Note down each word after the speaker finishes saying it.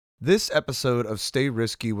This episode of Stay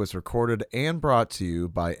Risky was recorded and brought to you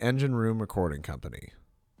by Engine Room Recording Company.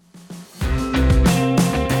 I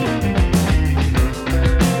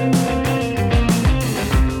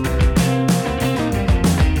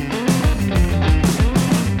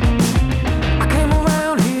came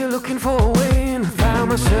around here looking for a way and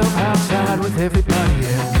found myself outside with everybody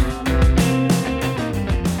else.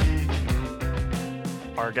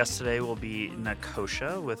 Our guest today will be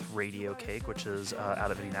Nikosha with Radio Cake, which is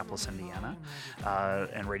out of Indianapolis, Indiana.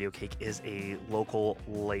 And Radio Cake is a local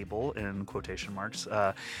label in quotation marks.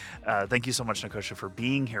 Thank you so much, Nikosha, for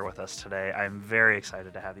being here with us today. I'm very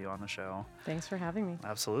excited to have you on the show. Thanks for having me.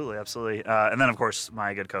 Absolutely, absolutely. And then, of course,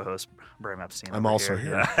 my good co-host, Bram Epstein. I'm also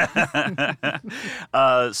here.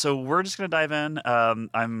 So we're just going to dive in.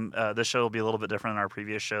 This show will be a little bit different than our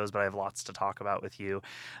previous shows, but I have lots to talk about with you.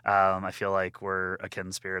 I feel like we're akin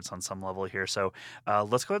spirits on some level here. So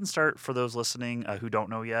let's go ahead and start for those listening who don't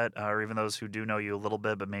know yet, or even those who do know you a little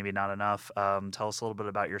bit, but maybe not enough. Tell us a little bit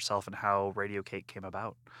about yourself and how Radio Cake came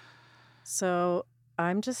about. So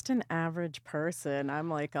I'm just an average person. I'm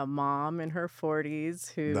like a mom in her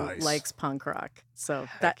 40s who likes punk rock. So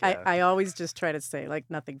that yeah. I always just try to say like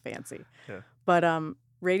nothing fancy. Yeah. But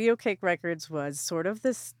Radio Cake Records was sort of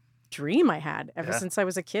this dream I had ever since I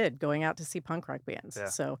was a kid, going out to see punk rock bands. Yeah.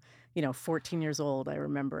 So, 14 years old, I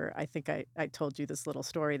remember, I think I told you this little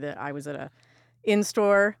story that I was at a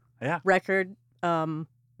in-store record. And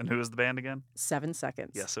who was the band again? 7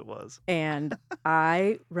 Seconds. Yes, it was. And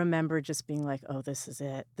I remember just being like, oh, this is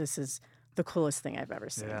it. This is the coolest thing I've ever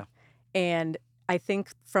seen. Yeah. And I think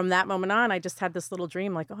from that moment on, I just had this little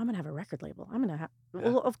dream like, oh, I'm going to have a record label. I'm going to have,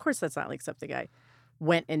 well, of course, that's not like something I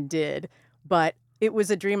went and did, but it was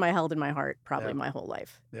a dream I held in my heart probably my whole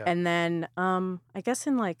life. Yeah. And then I guess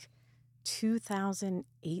in like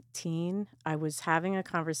 2018, I was having a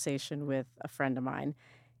conversation with a friend of mine,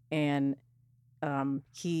 and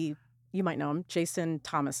you might know him, Jason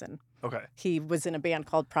Thomason. Okay. He was in a band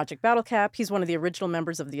called Project Battle Cap. He's one of the original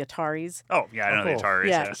members of the Ataris. Oh, yeah, I know the Ataris.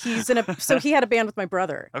 Yeah, so he had a band with my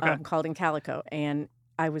brother called In Calico, and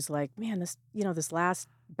I was like, man, this last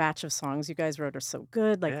batch of songs you guys wrote are so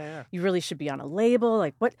good. Like, you really should be on a label.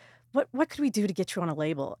 Like, what could we do to get you on a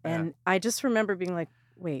label? And I just remember being like,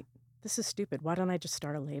 wait, this is stupid. Why don't I just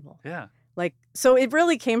start a label? Yeah. Like, so it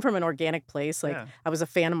really came from an organic place. Like, I was a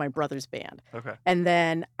fan of my brother's band. Okay. And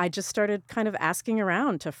then I just started kind of asking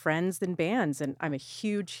around to friends and bands. And I'm a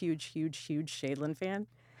huge, huge, huge, huge Shadeland fan.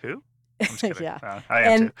 Who? I'm just kidding. Yeah. I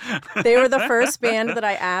am too. They were the first band that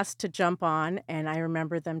I asked to jump on. And I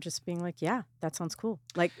remember them just being like, yeah, that sounds cool.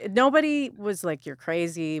 Like, nobody was like, you're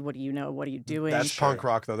crazy. What do you know? What are you doing? That's punk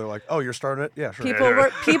rock, though. They're like, oh, you're starting it? Yeah,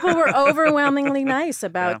 sure. People were overwhelmingly nice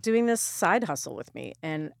about doing this side hustle with me.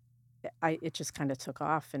 And it just kind of took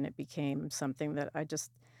off, and it became something that I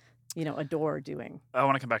just, adore doing. I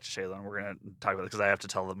want to come back to Shaylin. We're going to talk about it because I have to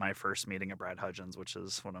tell my first meeting at Brad Hudgens, which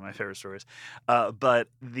is one of my favorite stories. But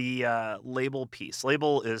the label piece.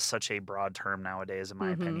 Label is such a broad term nowadays, in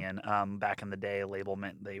my opinion. Back in the day, label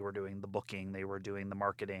meant they were doing the booking, they were doing the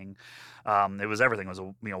marketing. It was everything. It was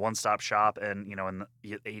a one-stop shop. And, in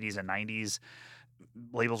the 80s and 90s,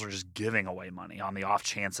 labels were just giving away money on the off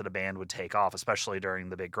chance that a band would take off, especially during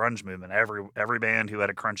the big grunge movement. Every band who had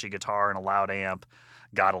a crunchy guitar and a loud amp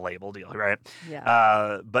got a label deal, right?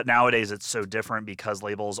 Yeah. But nowadays it's so different because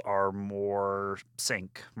labels are more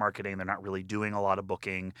sync marketing. They're not really doing a lot of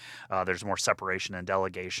booking. There's more separation and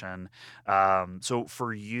delegation. So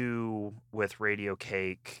for you with Radio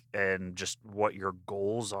Cake and just what your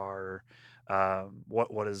goals are,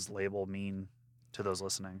 what does label mean to those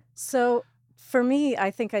listening? So for me,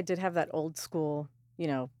 I think I did have that old school,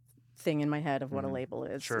 thing in my head of what a label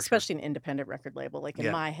is, especially an independent record label. Like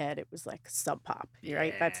in my head, it was like Sub Pop,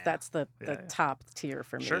 right? That's the top tier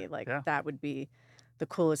for me. Like that would be the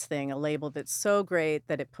coolest thing. A label that's so great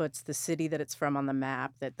that it puts the city that it's from on the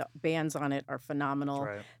map, that the bands on it are phenomenal,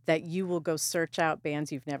 that you will go search out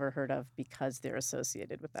bands you've never heard of because they're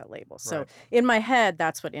associated with that label. So in my head,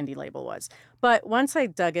 that's what indie label was. But once I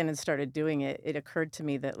dug in and started doing it, it occurred to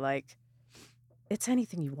me that like, it's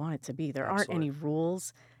anything you want it to be. There aren't any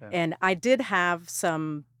rules. Yeah. And I did have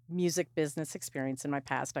some music business experience in my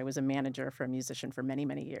past. I was a manager for a musician for many,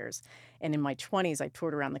 many years. And in my 20s, I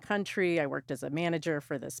toured around the country. I worked as a manager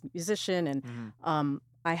for this musician. And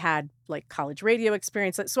I had like college radio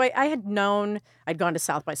experience. So I had known, I'd gone to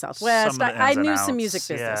South by Southwest. I knew some music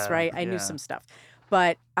business, right? I knew some stuff.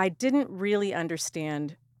 But I didn't really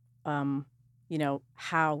understand, how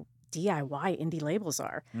DIY indie labels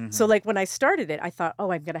are. So like when I started it, I thought,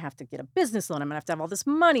 oh, I'm going to have to get a business loan. I'm going to have all this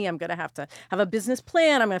money. I'm going to have a business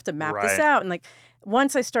plan. I'm going to have to map this out. And like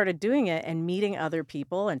once I started doing it and meeting other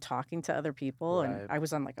people and talking to other people, and I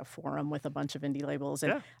was on like a forum with a bunch of indie labels,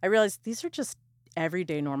 and I realized these are just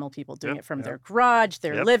everyday normal people doing it from their garage,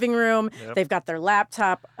 their living room. They've got their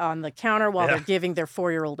laptop on the counter while they're giving their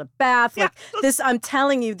 4-year-old a bath. Like this, I'm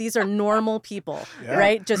telling you, these are normal people,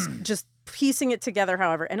 right? Just piecing it together,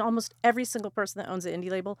 however. And almost every single person that owns an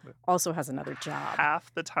indie label also has another job.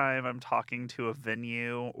 Half the time I'm talking to a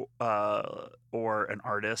venue or an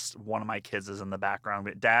artist, one of my kids is in the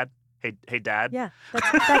background. Dad, hey, Dad. Yeah,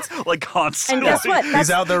 that's like constantly. And guess what?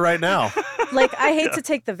 He's out there right now. Like, I hate to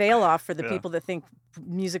take the veil off for the people that think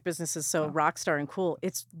music business is so rock star and cool.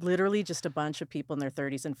 It's literally just a bunch of people in their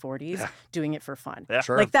 30s and 40s doing it for fun. Yeah.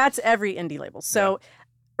 Sure. Like, that's every indie label. So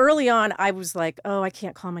early on, I was like, oh, I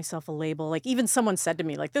can't call myself a label. Like, even someone said to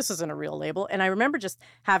me, like, this isn't a real label. And I remember just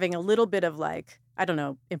having a little bit of like, I don't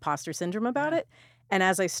know, imposter syndrome about it. And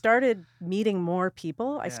as I started meeting more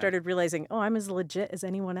people, I started realizing, oh, I'm as legit as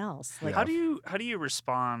anyone else. Like, how do you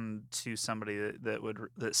respond to somebody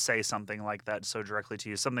that say something like that so directly to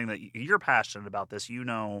you? Something that you're passionate about this, you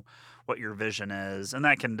know what your vision is, and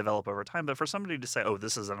that can develop over time. But for somebody to say, oh,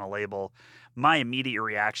 this isn't a label, my immediate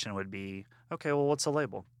reaction would be, okay, well, what's a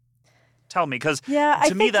label? Tell me, because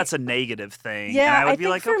to me that's a negative thing. Yeah, and I would be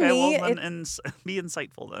like, okay, me, well, then be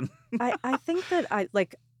insightful then. I think that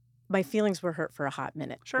my feelings were hurt for a hot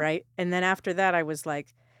minute, right? And then after that, I was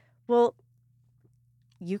like, well,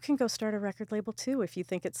 you can go start a record label too if you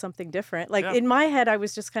think it's something different. Like in my head, I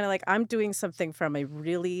was just kind of like, I'm doing something from a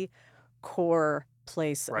really core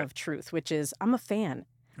place of truth, which is I'm a fan.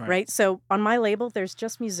 Right. So on my label, there's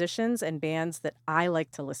just musicians and bands that I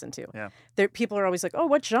like to listen to. Yeah. People are always like, oh,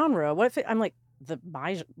 what genre? What if I'm like,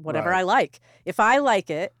 whatever I like. If I like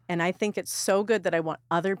it and I think it's so good that I want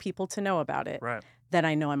other people to know about it, then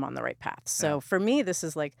I know I'm on the right path. So for me, this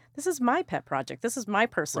is my pet project. This is my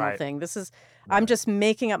personal thing. I'm just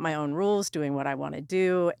making up my own rules, doing what I want to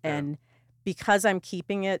do. And because I'm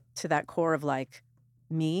keeping it to that core of like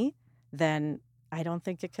me, then I don't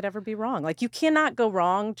think it could ever be wrong. Like, you cannot go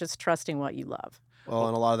wrong just trusting what you love. Well,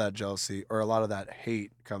 and a lot of that jealousy or a lot of that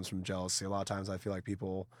hate comes from jealousy. A lot of times I feel like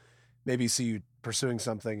people maybe see you pursuing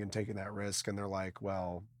something and taking that risk, and they're like,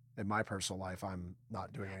 well, in my personal life, I'm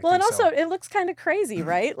not doing anything. Well, and also it looks kind of crazy,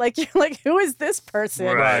 right? Like, you're like, who is this person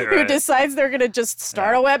who decides they're going to just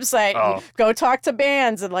start a website and go talk to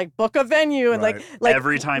bands and like book a venue and like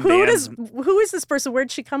every time who is this person?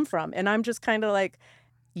 Where'd she come from? And I'm just kind of like,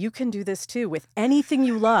 you can do this too with anything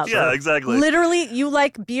you love. Yeah, exactly. Literally, you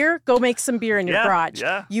like beer, go make some beer in your garage.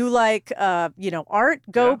 Yeah. You like, art,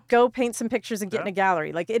 go paint some pictures and get in a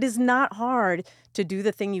gallery. Like, it is not hard to do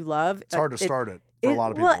the thing you love. It's hard to start it for a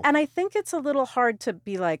lot of people. Well, and I think it's a little hard to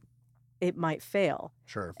be like, it might fail.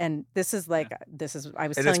 Sure. And this is like, I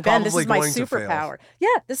was telling Ben, this is my superpower. Yeah,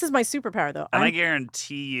 this is my superpower, though. And I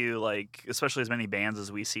guarantee you, like, especially as many bands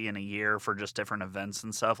as we see in a year for just different events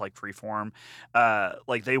and stuff, like Freeform,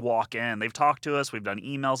 like, they walk in, they've talked to us, we've done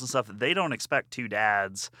emails and stuff. They don't expect two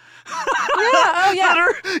dads. I'm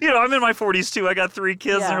in my 40s too. I got 3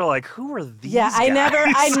 kids, and they're like, who are these guys? I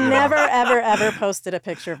never, ever posted a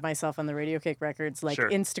picture of myself on the Radio Cake Records, like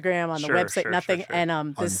Instagram, on the website, nothing.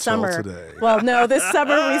 And this summer, this summer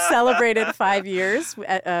we celebrated 5 years.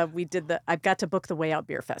 I got to book the Way Out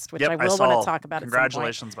Beer Fest, which I will want to talk about.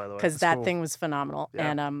 Congratulations, by the way, because that thing was phenomenal.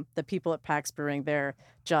 Yep. And the people at Pax Brewing, they're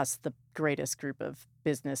just the greatest group of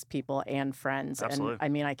business people and friends. Absolutely. And I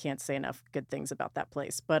mean, I can't say enough good things about that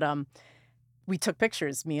place. But we took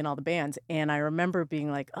pictures, me and all the bands, and I remember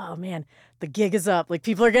being like, oh man, the gig is up. Like,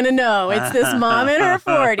 people are going to know it's this mom in her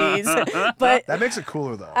 40s. But that makes it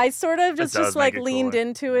cooler, though. I sort of just like leaned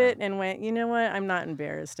into it and went, you know what? I'm not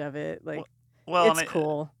embarrassed of it. Like, it's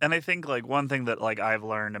cool. And I think like one thing that like I've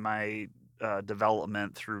learned in my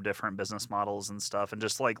development through different business models and stuff, and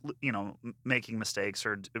just like, making mistakes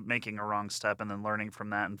or making a wrong step and then learning from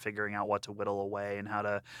that and figuring out what to whittle away and how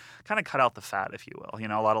to kind of cut out the fat, if you will.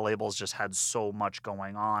 A lot of labels just had so much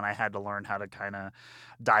going on. I had to learn how to kind of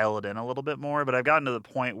dial it in a little bit more, but I've gotten to the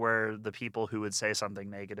point where the people who would say something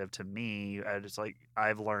negative to me,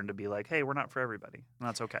 I've learned to be like, hey, we're not for everybody, and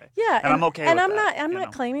that's okay. Yeah, and I'm okay with that. I'm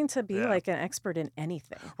not claiming to be like an expert in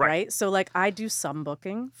anything, right? So like, I do some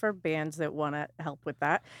booking for bands that want to help with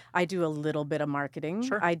that. I do a little bit of marketing.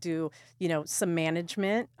 Sure. I do, some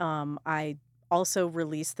management. I also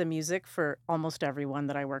release the music for almost everyone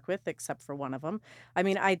that I work with, except for one of them. I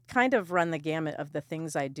mean, I kind of run the gamut of the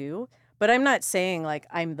things I do, But I'm not saying like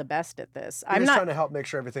I'm the best at this. You're I'm just not trying to help make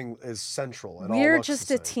sure everything is central. We're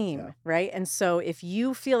just a team, right? And so if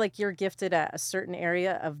you feel like you're gifted at a certain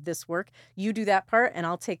area of this work, you do that part and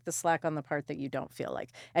I'll take the slack on the part that you don't feel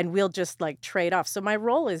like. And we'll just like trade off. So my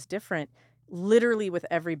role is different literally with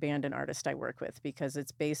every band and artist I work with because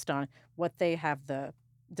it's based on what they have the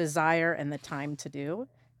desire and the time to do.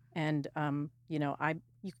 And you know,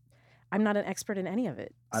 I'm not an expert in any of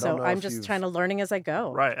it. So I'm just trying to learning as I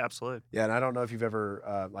go. Right, absolutely. Yeah, and I don't know if you've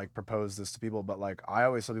ever like proposed this to people, but like I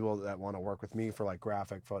always tell people that want to work with me for like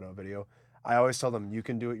graphic, photo, video, I always tell them you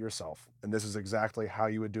can do it yourself. And this is exactly how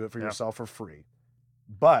you would do it for yourself for free.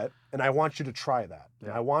 And I want you to try that.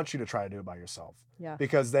 And I want you to try to do it by yourself. Yeah.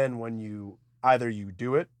 Because then when you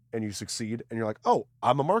do it and you succeed and you're like, oh,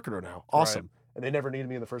 I'm a marketer now. Awesome. Right. And they never needed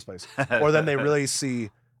me in the first place. Or then they really see,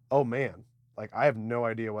 oh man, like I have no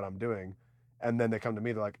idea what I'm doing. And then they come to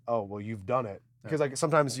me, they're like, oh, well, you've done it. Because like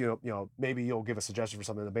sometimes, you know, maybe you'll give a suggestion for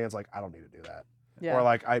something. The band's like, I don't need to do that. Yeah. Or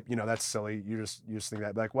like, that's silly. You just think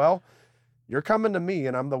that like, well, you're coming to me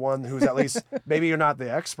and I'm the one who's at least, maybe you're not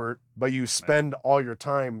the expert, but you spend all your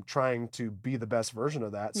time trying to be the best version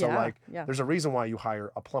of that. So there's a reason why you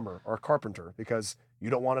hire a plumber or a carpenter because you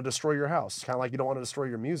don't want to destroy your house. Kind of like you don't want to destroy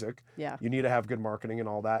your music. Yeah. You need to have good marketing and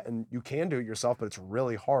all that. And you can do it yourself, but it's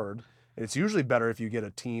really hard. It's usually better if you get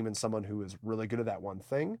a team and someone who is really good at that one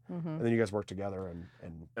thing, and then you guys work together.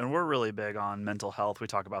 And we're really big on mental health. We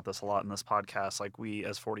talk about this a lot in this podcast. Like we,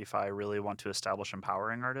 as 45, really want to establish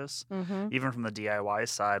empowering artists. Even from the DIY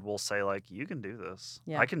side, we'll say like, you can do this.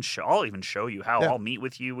 Yeah. I'll even show you how. I'll meet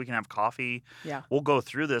with you. We can have coffee. Yeah. We'll go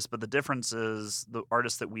through this. But the difference is the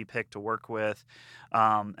artists that we pick to work with,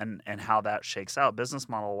 and how that shakes out business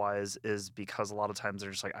model wise is because a lot of times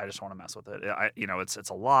they're just like, I just want to mess with it. It's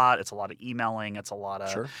a lot. It's a lot of emailing. It's a lot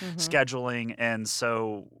of scheduling. And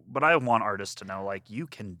so, but I want artists to know, like, you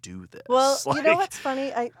can do this. Well, you know what's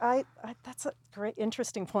funny? I that's a great,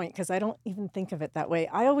 interesting point because I don't even think of it that way.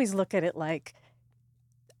 I always look at it like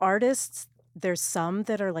artists, there's some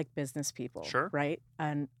that are like business people, right?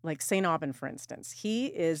 And like St. Aubin, for instance, he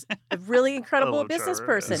is a really incredible business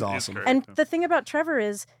person. He's awesome. And the thing about Trevor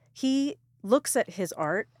is he looks at his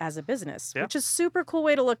art as a business, which is super cool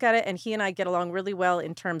way to look at it. And he and I get along really well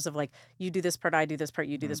in terms of like, you do this part, I do this part,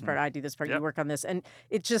 you do this part, I do this part, you work on this. And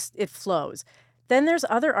it flows. Then there's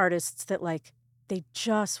other artists that like, they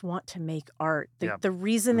just want to make art. The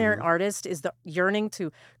reason they're an artist is the yearning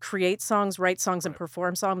to create songs, write songs, and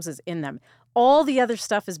perform songs is in them. All the other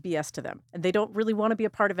stuff is BS to them. And they don't really want to be a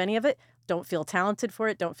part of any of it, don't feel talented for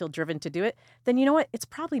it, don't feel driven to do it. Then you know what? It's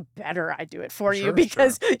probably better I do it for you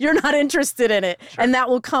because you're not interested in it. And that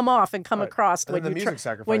will come off and come across when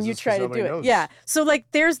you try to do it. Yeah. So like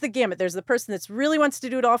there's the gamut. There's the person that really wants to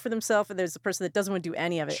do it all for themselves, and there's the person that doesn't want to do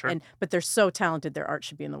any of it. But they're so talented, their art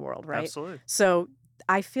should be in the world, right? Absolutely. So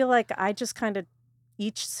I feel like I just kind of,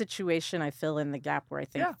 each situation I fill in the gap where I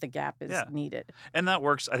think the gap is needed. And that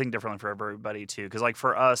works, I think, differently for everybody too. Because like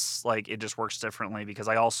for us, like it just works differently because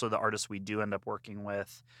I also, the artists we do end up working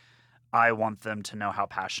with, I want them to know how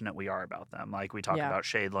passionate we are about them. Like we talk about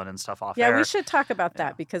Shadeland and stuff off air. Yeah, we should talk about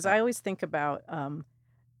that because I always think about,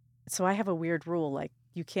 so I have a weird rule, like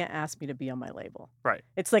you can't ask me to be on my label. Right.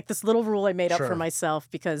 It's like this little rule I made up for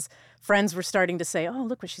myself because friends were starting to say, oh,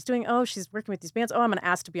 look what she's doing. Oh, she's working with these bands. Oh, I'm going to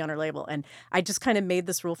ask to be on her label. And I just kind of made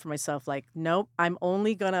this rule for myself, like, nope, I'm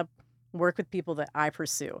only going to work with people that I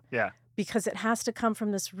pursue. Yeah. Because it has to come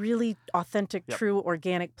from this really authentic, true,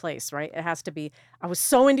 organic place, right? It has to be, I was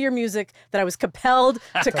so into your music that I was compelled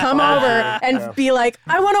to come over and be like,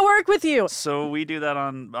 I want to work with you. So we do that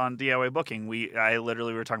on DIY booking. We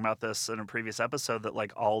were talking about this in a previous episode that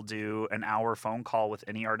like I'll do an hour phone call with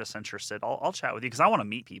any artist interested. I'll chat with you because I want to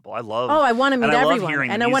meet people. I want to meet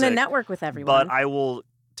everyone. And I want to network with everyone. But I will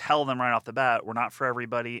tell them right off the bat, we're not for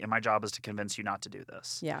everybody, and my job is to convince you not to do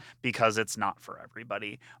this. Yeah. Because it's not for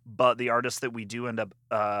everybody. But the artists that we do end up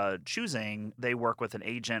choosing, they work with an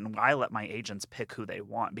agent, and I let my agents pick who they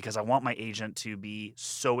want because I want my agent to be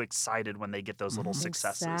so excited when they get those little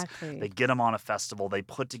successes. Exactly. They get them on a festival, they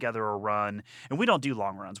put together a run, and we don't do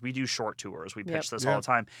long runs. We do short tours. We pitch this all the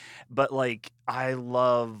time. But like, I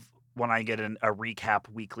love when I get a recap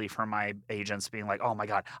weekly from my agents being like, oh my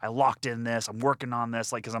God, I locked in this, I'm working on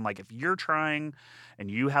this. Like, cause I'm like, if you're trying and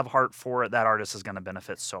you have heart for it, that artist is going to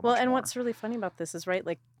benefit so much more. Well, and more. what's really funny about this is, right,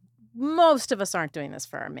 like most of us aren't doing this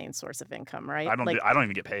for our main source of income, right? I don't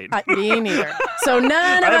even get paid. Me neither. So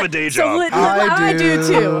none of I have a day job. I do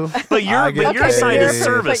too. But your side is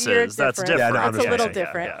services. That's different. That's a little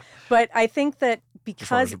different. Yeah. But I think that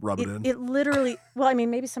because to rub it in. it literally, well, I mean,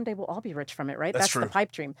 maybe someday we'll all be rich from it, right? That's The true.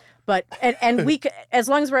 pipe dream. But, and we, as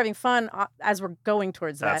long as we're having fun, as we're going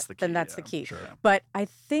towards That's that, the key, then that's the yeah. key. Sure. But I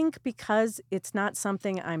think because it's not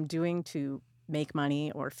something I'm doing to make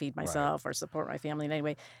money or feed myself or support my family in any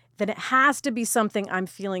way, then it has to be something I'm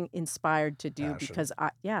feeling inspired to do Passion. because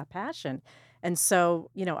passion. And so,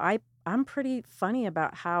 I'm pretty funny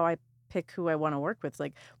about how I pick who I want to work with.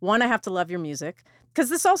 Like, one, I have to love your music, because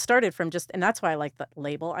this all started from and that's why I like the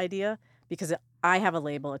label idea, because I have a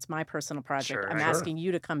label. It's my personal project. Sure, I'm sure. asking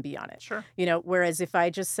you to come be on it. Sure. Whereas if I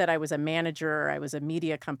just said I was a manager or I was a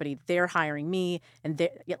media company, they're hiring me, and they're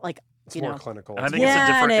like, It's more clinical. And I think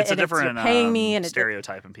Yeah, it's a and different you're paying me, and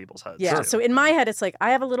stereotype in people's heads. yeah. too. So in my head, it's like, I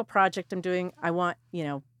have a little project I'm doing. I want,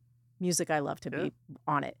 music I love to be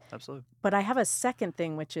on it. Absolutely. But I have a second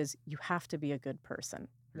thing, which is you have to be a good person.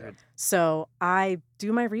 Yeah. So I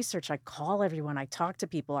do my research. I call everyone. I talk to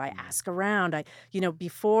people. I ask around.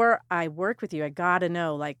 Before I work with you, I got to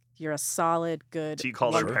know, like, you're a solid, good. Do you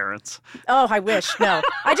call their parents? Oh, I wish. No,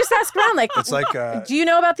 I just ask around. Like, It's like, do you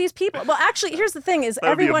know about these people? Well, actually, here's the thing: is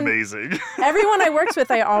That'd everyone, be amazing. everyone I worked with,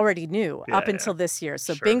 I already knew Yeah, up yeah. until this year.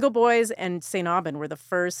 So Sure. Bingo Boys and St. Aubin were the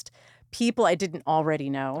first people I didn't already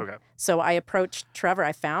know. Okay. So I approached Trevor.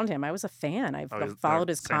 I found him. I was a fan. I followed his St.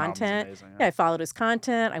 Albans is content. amazing, Yeah, I followed his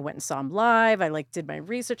content. I went and saw him live. I did my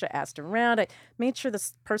research. I asked around. I made sure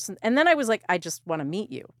this person, and then I was like, I just want to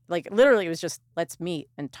meet you. Like, literally, it was just, let's meet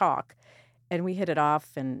and talk. And we hit it off,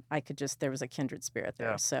 and there was a kindred spirit there.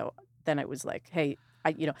 Yeah. So then it was like, hey,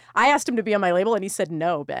 I asked him to be on my label, and he said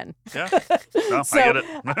no, Ben. Yeah. No, So- I get it.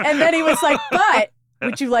 And then he was like, but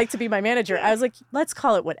would you like to be my manager? I was like, let's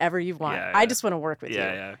call it whatever you want. Yeah, I yeah. just want to work with you.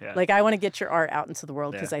 Yeah. Like, I want to get your art out into the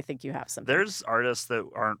world because Yeah. I think you have something. There's artists that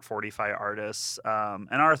aren't 45 artists, and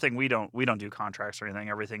our thing, we don't do contracts or anything.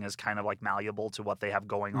 Everything is kind of like malleable to what they have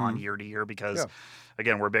going on year to year because,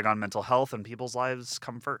 again, we're big on mental health and people's lives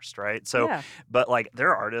come first, right? So, Yeah. but like there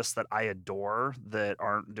are artists that I adore that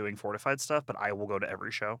aren't doing fortified stuff, but I will go to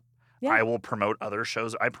every show. Yeah. I will promote other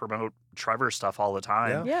shows. I promote Trevor's stuff all the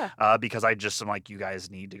time. Yeah. Because I just am like, you guys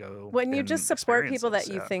need to go. When you and just support experience people this.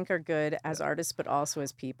 that you think are good as artists, but also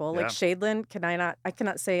as people. Like Yeah. Shadlin, I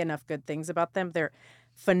cannot say enough good things about them. They're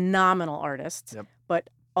phenomenal artists, Yep. but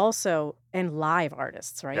also and live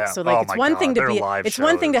artists, right? Yeah. So like Oh it's my one thing God, to their be live it's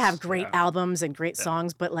one thing to shows, have great yeah. albums and great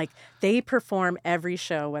songs, but like they perform every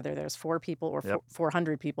show, whether there's 4 people or Yep.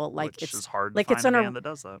 400 people. Like which it's is hard like to it's find a on a- band that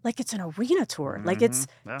does that. like it's an arena tour. Like it's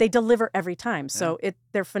Yeah. they deliver every time. So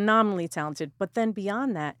they're phenomenally talented. But then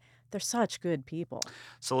beyond that, they're such good people.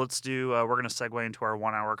 So let's do. We're going to segue into our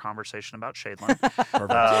 1-hour conversation about Shadlin. Perfect.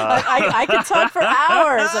 I could talk for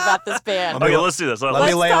hours about this band. Okay, let's do this. Let me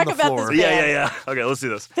Let's lay on talk the about this floor. band. Yeah. Okay, let's do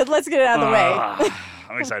this. Let's get it out of the way.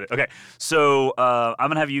 I'm excited. Okay, so I'm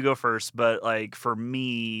gonna have you go first, but like for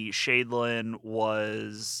me, Shadlin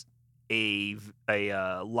was a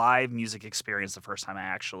live music experience the first time I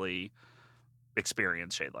actually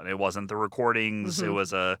experienced Shadlin. It wasn't the recordings; it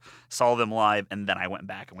was a saw them live, and then I went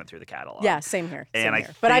back and went through the catalog. Yeah, same here. And I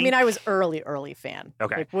But I mean, think- I was early fan.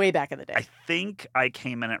 Okay. Like way back in the day. I think I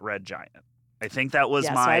came in at Red Giant. I think that was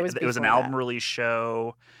Yeah, so I my. was It was an before album that. release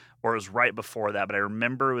show, or it was right before that. But I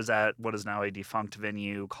remember it was at what is now a defunct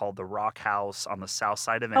venue called the Rock House on the south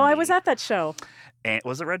side of Indy. Oh, I was at that show. And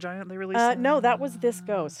was it Red Giant they released? No, that was This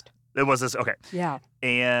Ghost. It was this. Okay, Yeah.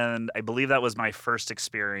 and I believe that was my first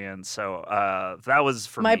experience. So that was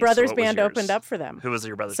for My me. So brother's what was band yours? opened up for them. Who was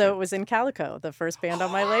your brother's? So it band? was in Calico, the first band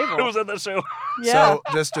on my label. Who was at that show? Yeah. So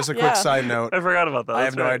just a quick Yeah. side note. I forgot about that. I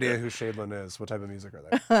That's have no right. idea who Shadlin is. What type of music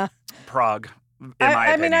are they? Prog. In my I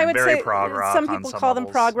opinion, mean, I would very say prog rock. some on people some call them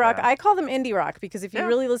levels. prog rock. Yeah. I call them indie rock because if you Yeah.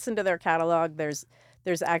 really listen to their catalog, there's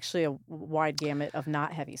actually a wide gamut of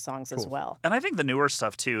not heavy songs as Cool. well. And I think the newer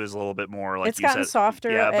stuff too is a little bit more like It's you gotten said. softer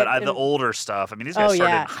Yeah, but and- the older stuff. I mean, these guys Oh,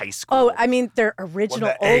 started yeah. in high school. Oh, I mean, their When original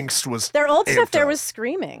the old, angst was their old stuff, amped there up. was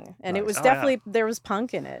screaming, and it Nice. was Oh, yeah. definitely there was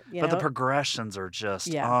punk in it. You but know? the progressions are just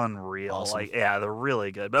Yeah. unreal. Awesome. Like, yeah, they're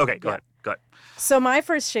really good. But okay, go Yeah. ahead. Go ahead. So my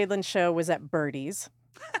first Shadlin show was at Birdie's.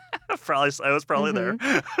 I was probably there.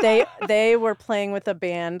 They were playing with a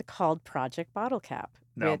band called Project Bottle Cap.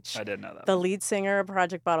 No, which I didn't know that. the lead singer of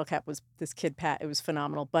Project Bottle Cap was this kid Pat. It was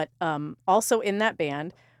phenomenal. But also in that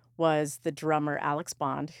band was the drummer Alex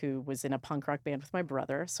Bond, who was in a punk rock band with my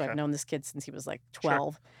brother. So Okay. I've known this kid since he was like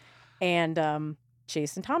 12. And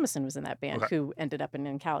Jason Thomason was in that band, Okay. who ended up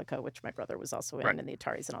in Calico, which my brother was also in, Right. and the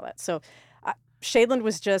Ataris and all that. So Shadland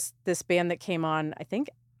was just this band that came on, I think,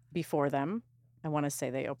 before them. I want to say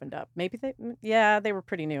they opened up. Maybe they were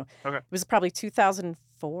pretty new. Okay. It was probably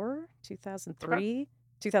 2004, 2003.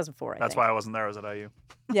 2004. That's why I wasn't there. I was at IU.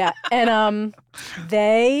 Yeah, and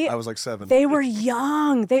I was like 7. They were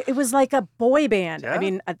young. It was like a boy band. Yeah? I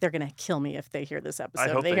mean, they're gonna kill me if they hear this episode.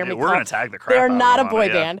 I hope they hear do. me We're call. gonna tag the crap They're out of not a them on boy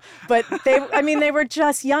it, yeah. band, but they were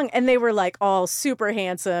just young, and they were like all super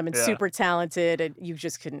handsome and Yeah. super talented, and you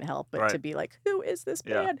just couldn't help but to Right. be like, who is this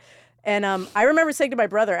Yeah. band? And I remember saying to my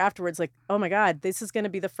brother afterwards, like, oh my God, this is gonna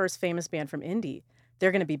be the first famous band from Indy.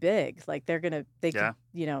 They're gonna be big. Like they Yeah. could,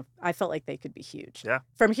 you know, I felt like they could be huge. Yeah.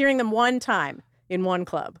 From hearing them one time in one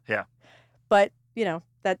club. Yeah. But, you know,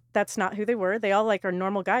 that's not who they were. They all like are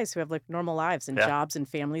normal guys who have like normal lives and Yeah. jobs and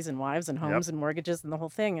families and wives and homes and mortgages and the whole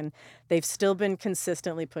thing. And they've still been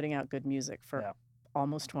consistently putting out good music for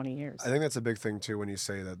almost 20 years. I think that's a big thing too when you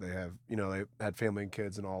say that they have, you know, they had family and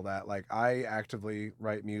kids and all that. Like I actively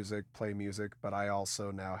write music, play music, but I also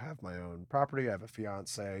now have my own property. I have a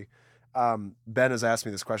fiance. Ben has asked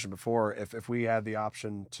me this question before. If we had the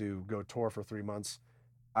option to go tour for 3 months,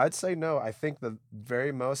 I'd say no. I think the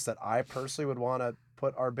very most that I personally would want to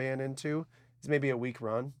put our band into is maybe a week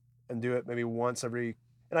run and do it maybe once every.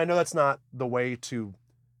 And I know that's not the way to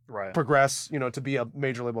progress, you know, to be a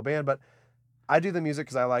major label band, but I do the music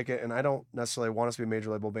because I like it, and I don't necessarily want us to be a major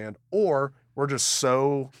label band, or we're just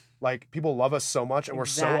so like people love us so much, and we're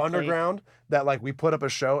so underground that like we put up a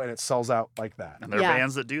show and it sells out like that. And there are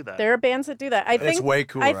bands that do that. There are bands that do that. I think it's way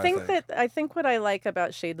cooler. I think what I like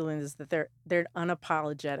about Shadeland is that they're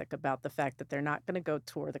unapologetic about the fact that they're not going to go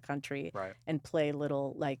tour the country and play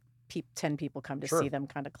little like 10 people come to see them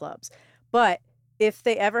kind of clubs, but if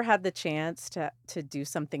they ever had the chance to do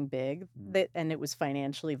something big and it was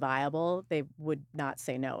financially viable, they would not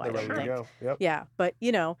say no. I don't think. Yep. Yeah, but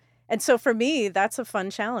you know, and so for me, that's a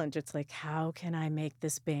fun challenge. It's like, how can I make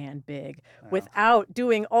this band big without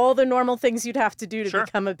doing all the normal things you'd have to do to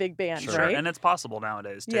become a big band, right? And it's possible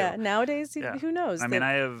nowadays too. Yeah, nowadays, who knows? I mean,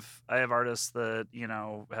 I have artists that, you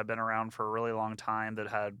know, have been around for a really long time that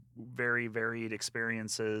had very varied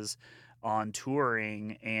experiences on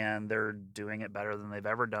touring, and they're doing it better than they've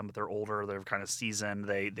ever done, but they're older, they're kind of seasoned,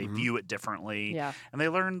 they view it differently, and they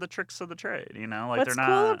learn the tricks of the trade, you know, like What's they're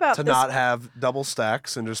cool not about to this... not have double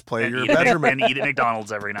stacks and just play your eat bedroom and eat at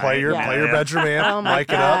McDonald's every night. Play your bedroom amp, oh my mic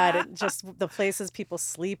God, it up. Just the places people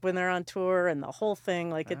sleep when they're on tour and the whole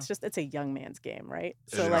thing, like it's a young man's game, right?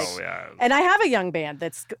 So like, and I have a young band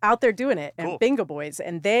that's out there doing it, and Bingo Boys,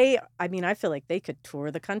 and I mean, I feel like they could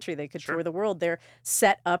tour the country, they could tour the world. They're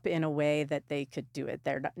set up in a way that they could do it.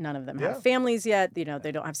 None of them have families yet. You know,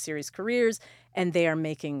 they don't have serious careers, and they are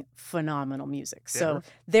making phenomenal music. So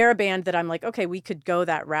they're a band that I'm like, okay, we could go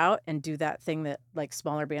that route and do that thing that like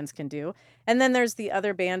smaller bands can do. And then there's the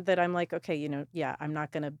other band that I'm like, okay, you know, I'm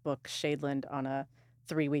not going to book Shadeland on a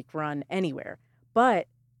 3-week run anywhere, but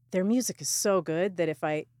their music is so good that if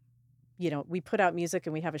we put out music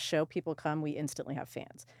and we have a show, people come, we instantly have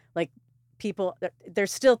fans. Like, people, they're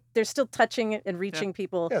still touching it and reaching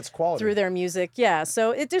people it's quality through their music. Yeah, so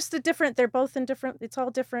it's just they're both in different. It's all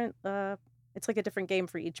different. It's like a different game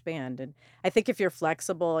for each band, and I think if you're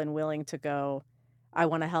flexible and willing to go, I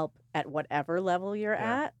want to help at whatever level you're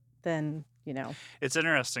at, then you know. It's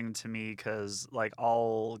interesting to me because like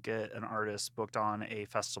I'll get an artist booked on a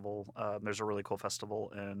festival. There's a really cool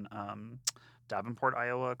festival in Davenport,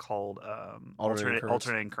 Iowa called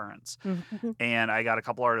Alternating Currents. And I got a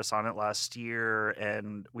couple artists on it last year,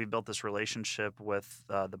 and we built this relationship with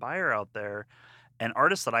the buyer out there, and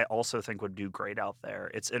artists that I also think would do great out there.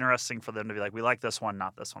 It's interesting for them to be like, we like this one,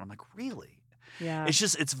 not this one. I'm like, really? Yeah.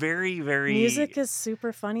 It's very, very... Music is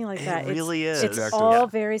super funny like that. It really is. It's all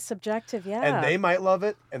very subjective, And they might love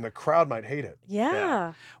it, and the crowd might hate it.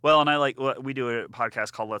 Yeah. Well, and I we do a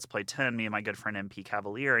podcast called Let's Play 10, me and my good friend MP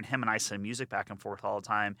Cavalier, and him and I send music back and forth all the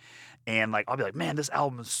time. And like I'll be like, man, this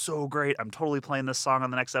album is so great. I'm totally playing this song on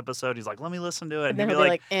the next episode. He's like, let me listen to it. And then he'll be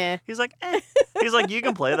like, eh. He's like, eh. He's like, you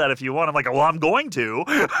can play that if you want. I'm like, well, I'm going to.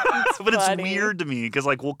 But it's weird to me because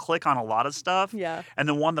like we'll click on a lot of stuff. Yeah. And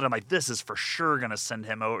the one that I'm like, this is for sure going to send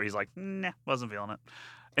him over. He's like, nah, wasn't feeling it.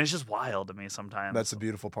 And it's just wild to me sometimes. That's a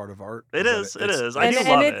beautiful part of art. It is. I do love it.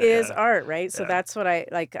 And it is art, right? So that's what I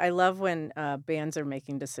like. I love when bands are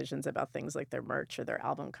making decisions about things like their merch or their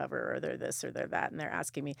album cover or their this or their that, and they're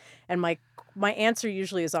asking me. And my answer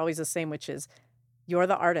usually is always the same, which is, you're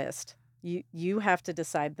the artist. You have to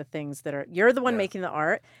decide the things that are, you're the one making the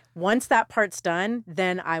art. Once that part's done,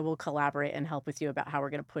 then I will collaborate and help with you about how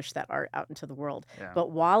we're going to push that art out into the world. Yeah.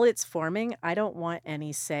 But while it's forming, I don't want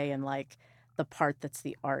any say in like the part that's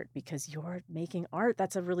the art, because you're making art.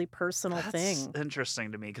 That's a really personal thing. That's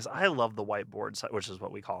interesting to me because I love the whiteboard, which is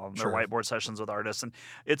what we call them. Sure. They're whiteboard sessions with artists, and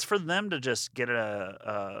it's for them to just get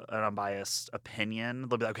an unbiased opinion.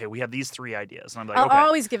 They'll be like, okay, we have these 3 ideas, and I'm like, I'll okay.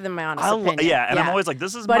 always give them my honest opinion. Yeah, and I'm always like,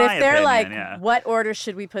 this is but my if they're opinion. like, what order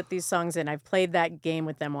should we put these songs in? I've played that game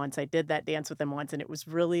with them once. I did that dance with them once, and it was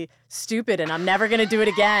really stupid, and I'm never going to do it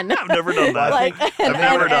again. I've never done that. I've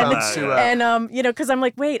never done that. And you know, because I'm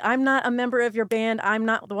like, wait, I'm not a member of your band. I'm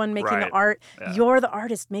not the one making the art. Yeah. You're the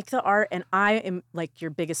artist. Make the art, and I am like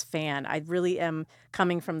your biggest fan. I really am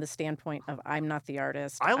coming from the standpoint of I'm not the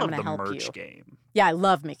artist. I love the merch game. Yeah, I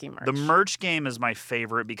love making merch. The merch game is my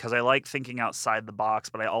favorite because I like thinking outside the box,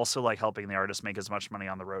 but I also like helping the artists make as much money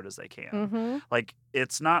on the road as they can. Mm-hmm. Like,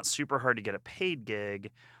 it's not super hard to get a paid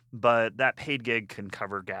gig, but that paid gig can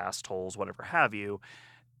cover gas, tolls, whatever have you.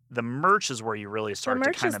 The merch is where you really start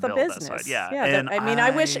to kind of build that side. Yeah. And I mean, I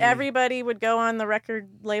wish everybody would go on the record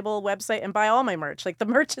label website and buy all my merch. Like, the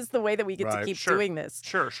merch is the way that we get to keep doing this.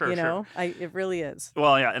 Sure. You know, it really is.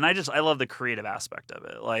 Well, yeah, and I love the creative aspect of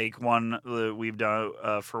it. Like, one we've done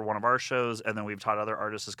for one of our shows, and then we've taught other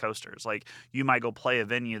artists as coasters. Like, you might go play a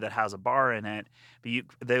venue that has a bar in it,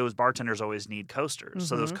 but those bartenders always need coasters,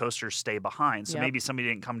 so those coasters stay behind. So maybe somebody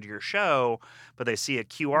didn't come to your show, but they see a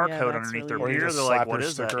QR code underneath their beer. They're like, "What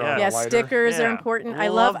is that?" Yeah, stickers are important. I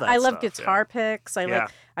love guitar picks.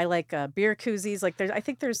 I like beer koozies. Like, I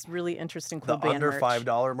think there's really interesting cool band under merch.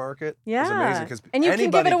 $5 market is amazing because and you can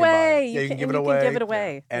give it away. You can give it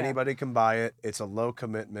away. Anybody can buy it. It's a low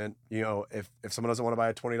commitment. You know, if someone doesn't want to buy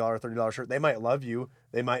a $20, $30 shirt, they might love you.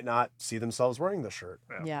 They might not see themselves wearing the shirt.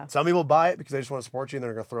 Yeah. Some people buy it because they just want to support you, and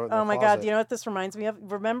they're going to throw it in their closet. God, you know what this reminds me of?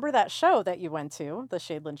 Remember that show that you went to, the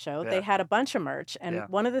Shadeland show? They had a bunch of merch, and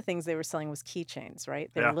one of the things they were selling was keychains,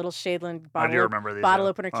 right? They were little Shadeland bottle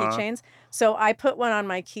opener keychains. So I put one on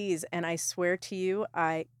my keys, and I swear to you,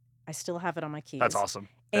 I still have it on my keys. That's awesome.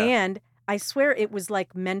 And I swear it was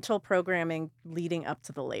like mental programming leading up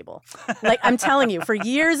to the label. Like, I'm telling you, for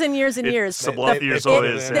years and years and years. There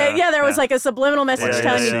was like a subliminal message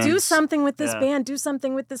telling you, do something with this band, do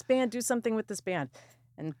something with this band, do something with this band.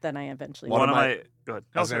 And then I eventually... One of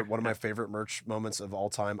my favorite merch moments of all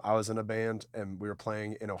time, I was in a band, and we were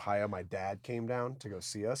playing in Ohio. My dad came down to go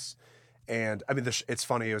see us. And I mean, it's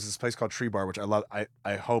funny. It was this place called Tree Bar, which I love.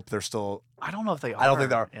 I hope they're still. I don't know if they are. I don't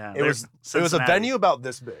think they are. Yeah, it was a venue about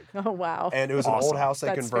this big. Oh, wow. And it was an old house they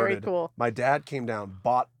That's converted. Very cool. My dad came down,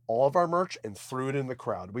 bought all of our merch, and threw it in the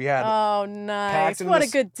crowd. We had nice. What a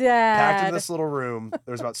good dad. Packed in this little room.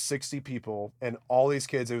 There was about 60 people, and all these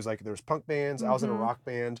kids. It was like there was punk bands. I was in a rock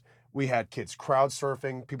band. We had kids crowd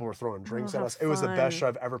surfing. People were throwing drinks at us. It was the best show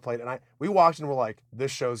I've ever played. And we walked in and we're like,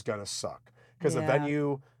 this show's gonna suck because the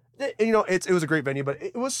venue. You know, it was a great venue, but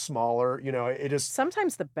it was smaller. You know, it just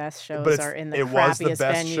sometimes the best shows are in the crappiest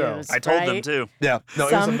venues. Show. I told them too. Yeah, no,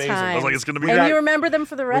 it was amazing. I was like, it's gonna be. And you remember them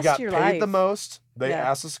for the rest of your life. We got paid the most. They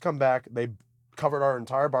asked us to come back. They covered our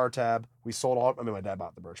entire bar tab. We sold all. I mean, my dad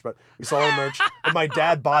bought the merch, but we sold all the merch. And my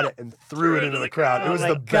dad bought it and threw it into the crowd. It was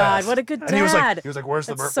the best. God, what a good dad! And he was like, "Where's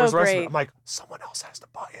the merch? Where's the rest of it?" I'm like, "Someone else has to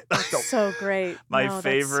buy it." So great. My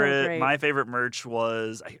favorite merch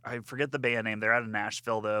was I forget the band name. They're out of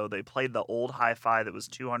Nashville though. They played the old hi-fi that was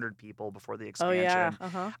 200 people before the expansion.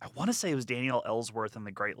 I want to say it was Daniel Ellsworth and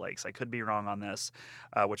the Great Lakes. I could be wrong on this.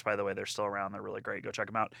 Which, by the way, they're still around. They're really great. Go check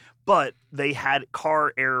them out. But they had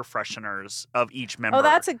car air fresheners of each member. Oh,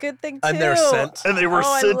 that's a good thing too. And they're sent. And they were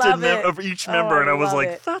sent of each member, and I was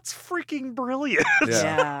like, "That's freaking brilliant!"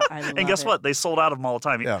 Yeah, I love and guess what? They sold out of them all the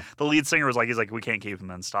time. Yeah. The lead singer was like, "He's like, we can't keep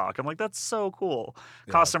them in stock." I'm like, "That's so cool."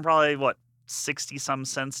 Cost them probably 60-some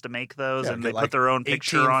cents to make those, and they put their own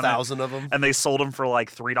picture on it. 18,000 of them, and they sold them for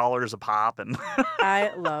like $3 a pop. And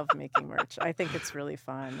I love making merch. I think it's really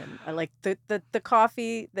fun, and I like the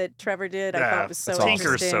coffee that Trevor did. I thought was so interesting.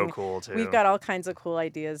 Tinker's so cool too. We've got all kinds of cool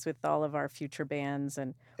ideas with all of our future bands,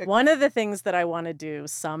 and one of the things that I want to do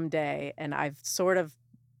someday, and I've sort of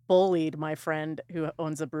bullied my friend who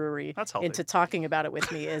owns a brewery into talking about it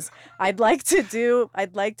with me, is I'd like to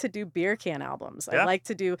do beer can albums. I'd like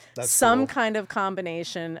to do some kind of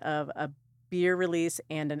combination of a beer release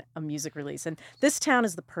and a music release. And this town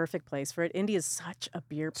is the perfect place for it. Indy is such a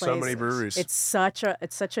beer place. So many breweries. It's such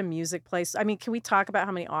a music place. I mean, can we talk about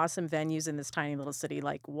how many awesome venues in this tiny little city?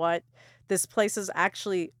 Like, this place is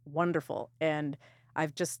actually wonderful. And I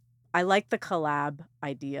like the collab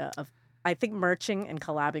idea of I think merching and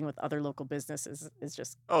collabing with other local businesses is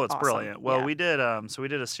just it's awesome. brilliant. Well, Yeah. we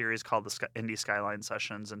did a series called the Indie Skyline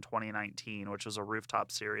Sessions in 2019, which was a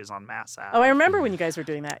rooftop series on Mass Ave. Oh, I remember when you guys were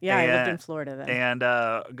doing that. Yeah, I lived in Florida then. And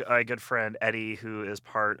a good friend, Eddie, who is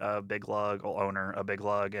part of Big Lug, owner of Big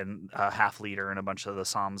Lug, and Half Liter and a bunch of the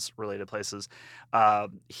Psalms-related places,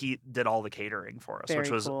 he did all the catering for us, Very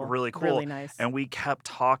which was cool. really cool. Really nice. And we kept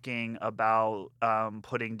talking about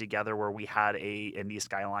putting together where we had a Indie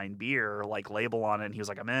Skyline beer like label on it, and he was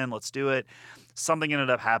like, I'm in, let's do it. Something ended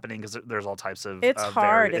up happening because there's all types of it's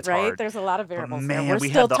hard, it's right? hard. There's a lot of variables man, there. We're we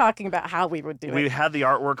still had the- talking about how we would do We it. had the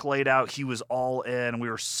artwork laid out. He was all in. We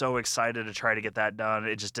were so excited to try to get that done.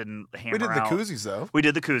 It just didn't hammer We did the out. koozies though. We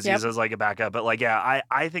did the koozies Yep. as like a backup, but like, yeah,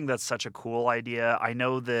 I think that's such a cool idea. I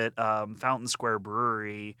know that Fountain Square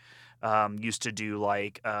Brewery used to do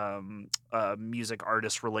like music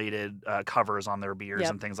artist related covers on their beers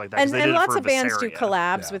Yep. and things like that. 'cause And, they did it lots for of bands do Visaria.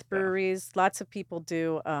 collabs Yeah, with yeah. breweries. Lots of people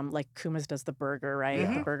do, like Kuma's does the burger, right?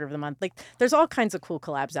 Yeah. The burger of the month. Like, there's all kinds of cool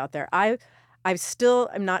collabs out there. I'm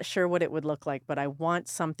not sure what it would look like, but I want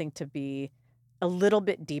something to be a little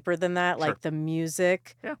bit deeper than that. Sure. Like the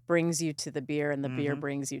music Yeah. brings you to the beer, and the beer Mhm.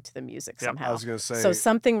 brings you to the music Yep. somehow. I was gonna say So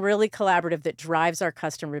something really collaborative that drives our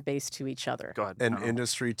customer base to each other. Go ahead. an No.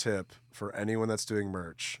 industry tip for anyone that's doing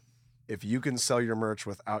merch: if you can sell your merch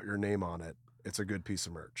without your name on it, it's a good piece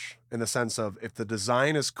of merch. In the sense of if the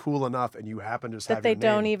design is cool enough and you happen to just That have they your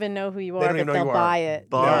don't name, even know who you They are, don't even but know they'll you are. buy it.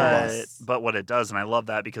 But Yes. but what it does, and I love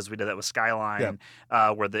that because we did that with Skyline,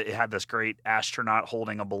 where it had this great astronaut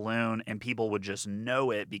holding a balloon, and people would just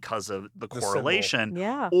know it because of the symbol. correlation.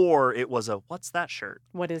 Yeah. Or it was what's that shirt?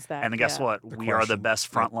 What is that? And then guess Yeah. what? The We are the question. best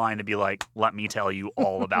front line to be like, let me tell you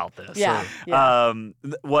all about this. Yeah. Yeah.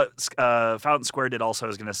 What Fountain Square did also, I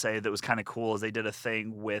was going to say, that was kind of cool is they did a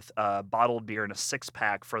thing with bottled beer in a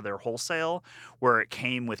 6-pack for their wholesale, where it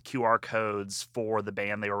came with QR codes for the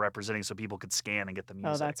band they were representing, so people could scan and get the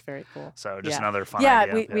music. Oh, that's very cool. So just Yeah. another fun Yeah,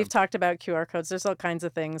 idea. we've talked about QR codes. There's all kinds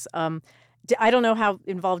of things. I don't know how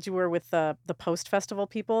involved you were with the Post Festival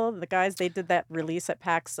people. The guys, they did that release at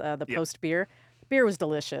PAX, the Yep. Post beer. Beer was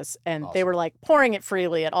delicious, and they Awesome. were like pouring it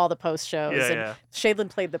freely at all the Post shows. Yeah, and yeah. Shadeland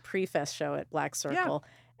played the pre-fest show at Black Circle,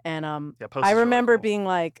 and Yeah, Post I is really remember cool. being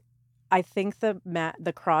like, I think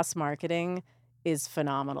the cross marketing is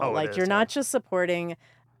phenomenal. Oh, it Like is, you're yeah. not just supporting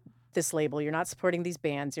this label, you're not supporting these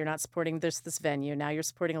bands, you're not supporting this venue. Now you're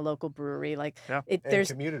supporting a local brewery. Like Yeah. it, and there's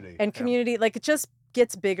community. and community. Like it just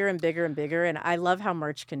gets bigger and bigger and bigger. And I love how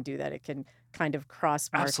merch can do that. It can kind of cross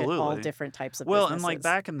market all Absolutely. different types of Well, businesses. and like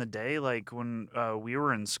back in the day, like when we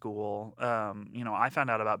were in school, I found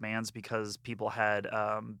out about bands because people had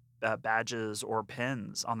badges or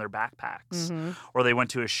pins on their backpacks, Mhm. or they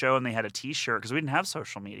went to a show and they had a T-shirt because we didn't have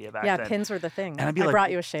social media back Yeah, then. pins were the thing. And I'd be I like,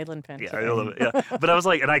 brought you a Shadeland pin. Yeah, today. I love it. Yeah, but I was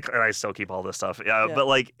like, and I still keep all this stuff. Yeah, Yeah. but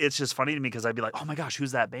like, it's just funny to me because I'd be like, oh my gosh,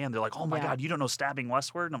 who's that band? They're like, oh my Yeah. god, you don't know Stabbing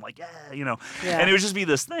Westward? And I'm like, yeah, Yeah. And it would just be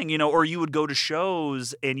this thing, or you would go to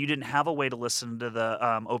shows and you didn't have a way to listen to the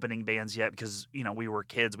opening bands yet because we were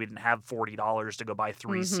kids. We didn't have $40 to go buy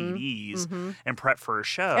 3 CDs and prep for a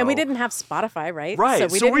show. And we didn't have Spotify, right? Right, So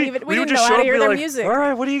we didn't even we would didn't just know show how up to and hear be their like, music. all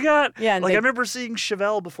right, what do you got? Yeah, and Like they- I remember seeing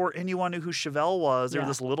Chevelle before anyone knew who Chevelle was. They were Yeah.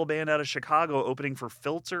 this little band out of Chicago opening for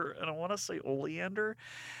Filter, and I want to say Oleander.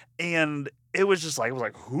 And it was just like, I was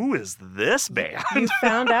like, who is this band? You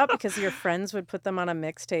found out because your friends would put them on a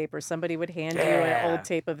mixtape, or somebody would hand you an Yeah. old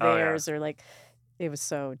tape of Oh, yeah. theirs, or like it was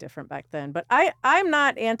so different back then. But I'm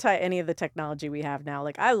not anti any of the technology we have now.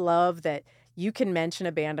 Like I love that you can mention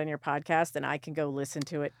a band on your podcast and I can go listen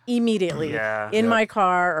to it immediately Yeah. in Yep. my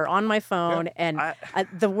car or on my phone. And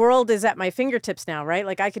the world is at my fingertips now, right?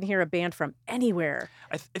 Like I can hear a band from anywhere.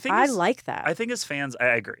 I think I as- like that. I think as fans, I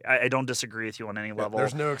agree. I don't disagree with you on any Yeah, level.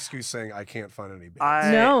 there's no excuse saying I can't find any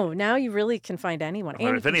bands. No, now you really can find anyone. But And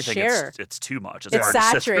you if can anything, share. it's too much. It's hard to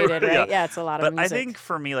sit through. saturated, right? Yeah, it's a lot of But music. I think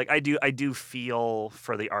for me, like I do feel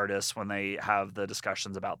for the artists when they have the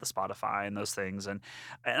discussions about the Spotify and those things, and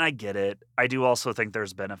I get it. I do also think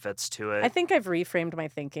there's benefits to it. I think I've reframed my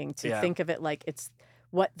thinking to Yeah. think of it like it's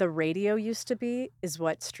what the radio used to be is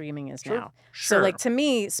what streaming is Sure. now. Sure. So like to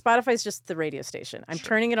me, Spotify's just the radio station. I'm Sure.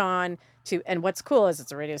 turning it on to, and what's cool is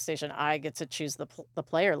it's a radio station I get to choose the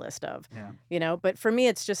player list of, Yeah. But for me,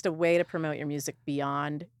 it's just a way to promote your music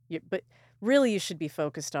beyond but really you should be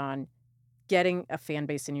focused on getting a fan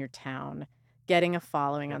base in your town, getting a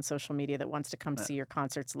following on social media that wants to come see your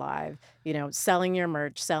concerts live, selling your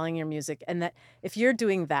merch, selling your music. And that if you're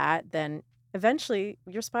doing that, then eventually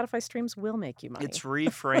your Spotify streams will make you money. It's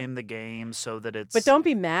reframe the game so that it's. But don't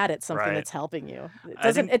be mad at something Right. that's helping you.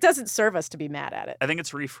 I think- It doesn't serve us to be mad at it. I think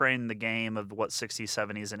it's reframed the game of what 60s,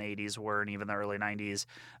 70s, and 80s were, and even the early 90s,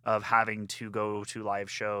 of having to go to live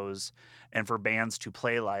shows and for bands to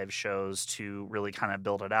play live shows to really kind of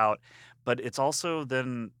build it out. But it's also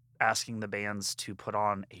then asking the bands to put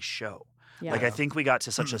on a show. Yeah. Like, I think we got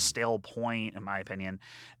to such a stale point, in my opinion,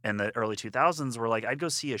 in the early 2000s where, like, I'd go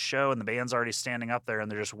see a show and the band's already standing up there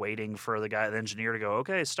and they're just waiting for the engineer to go,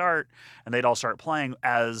 okay, start. And they'd all start playing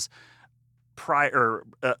as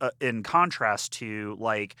in contrast to,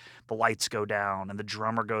 like, the lights go down and the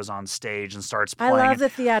drummer goes on stage and starts playing. I love the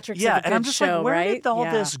theatrics Yeah, of a good and I'm just show, like, where right? did all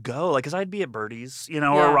Yeah. this go? Like, because I'd be at Birdie's, you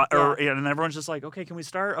know, and everyone's just like, okay, can we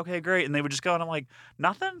start? Okay, great. And they would just go, and I'm like,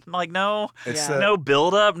 nothing? Like, no, It's Yeah. no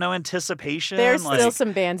build up, no anticipation. There's like, still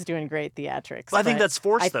some bands doing great theatrics. I think but that's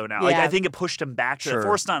forced though now. Like, yeah. I think it pushed them back to Sure.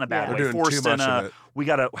 forced, not in a bad Yeah. way. We're doing Forced too in much of a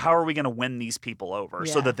it. how are we gonna win these people over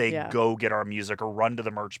so Yeah, that they yeah. go get our music or run to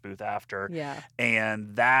the merch booth after. Yeah.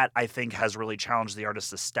 And that, I think, has really challenged the artists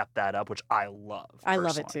to step that up, which I love. I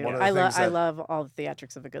love it personally. too. One of the I things that- love all the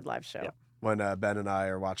theatrics of a good live show. Yeah. When Ben and I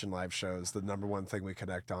are watching live shows, the number one thing we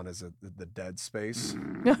connect on is the dead space,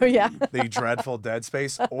 Oh yeah. the dreadful dead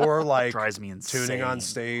space, or like Drives me insane. tuning on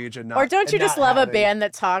stage and not. Or don't you and just not love a having- band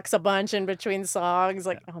that talks a bunch in between songs?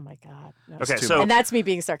 Like, oh my God. No. Okay, too so And that's me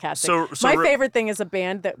being sarcastic. So My re- favorite thing is a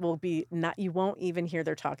band that will be not, you won't even hear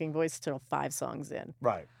their talking voice till 5 songs in.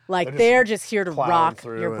 Right. Like They're just they're just here to plowing rock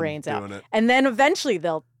through your and brains out. doing it. And then eventually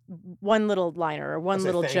they'll one little liner or one Say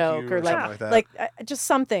little thank joke you or like something like that. just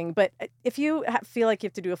something. But if you feel like you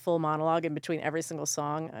have to do a full monologue in between every single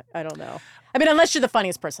song, I don't know. I mean, unless you're the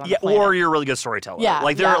funniest person on yeah, the planet. or you're a really good storyteller. Yeah,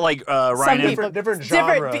 like there yeah. are like Some Ryan and people, different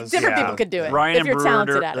genres. different Yeah. people could do it Ryan if and you're Brewer,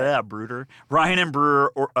 talented at it. Yeah, Bruder. Ryan and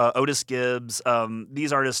Brewer, or Otis Gibbs.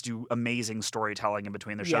 These artists do amazing storytelling in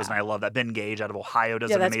between their shows, Yeah. and I love that. Ben Gage out of Ohio does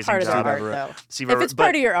Yeah, an that's amazing part of job. the art, Everett. though. Steve If Everett, it's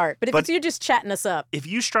part of your art, but if but- it's you just chatting us up, if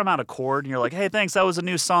you strum out a chord and you're like, "Hey, thanks, that was a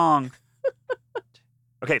new song."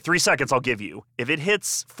 Okay, 3 seconds I'll give you. If it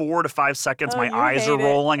hits 4 to 5 seconds, Oh, my you eyes are hate it.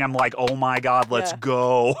 rolling. I'm like, oh my God, let's Yeah.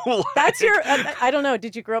 go. that's your. I don't know.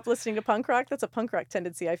 Did you grow up listening to punk rock? That's a punk rock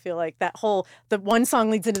tendency. I feel like the one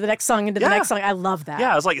song leads into the next song, into the Yeah. next song. I love that.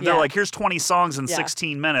 Yeah, it's like they're Yeah. like, here's 20 songs in Yeah.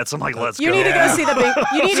 16 minutes. I'm like, let's You go. need to go see the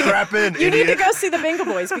you need to Strap in, you need to idiot. go see the Bingo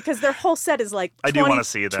Boys because their whole set is like I do wanna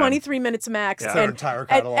see them. 23 minutes max. Yeah. Their And, entire and,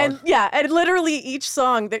 catalog. and literally each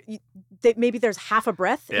song that maybe there's half a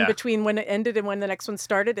breath in Yeah. between when it ended and when the next one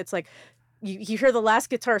started. It's like you hear the last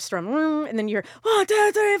guitar strum, and then you hear 1,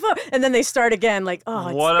 2, 3, 4, and then they start again. Like, oh,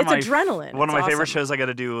 it's adrenaline. One of It's my favorite awesome. shows I got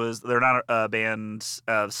to do is they're not a band,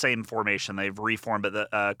 same formation. They've reformed, but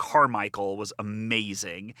the Carmichael was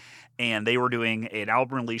amazing, and they were doing an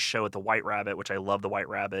album release show at the White Rabbit, which I love the White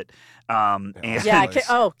Rabbit. And Yeah. Nice.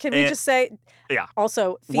 Can we And- just say? Yeah.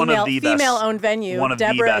 Also, One of the best- female-owned venue. one of the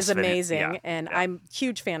Deborah best is venue- amazing, yeah, and yeah. I'm a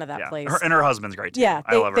huge fan of that yeah. place. And her husband's great too. Yeah,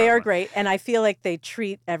 I love her they are husband. great, and I feel like they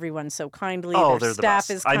treat everyone so kindly. Oh, Their they're the staff best.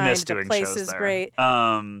 is kind. I miss the doing place shows is there. great.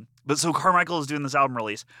 But so Carmichael is doing this album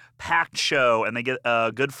release, packed show, and they get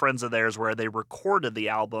good friends of theirs where they recorded the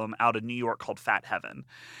album out in New York called Fat Heaven.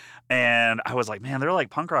 And I was like, man, they're like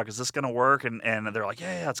punk rock. Is this going to work? And they're like,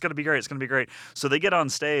 yeah, it's going to be great. It's going to be great. So they get on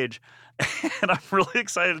stage, and I'm really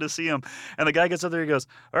excited to see them. And the guy gets up there, he goes,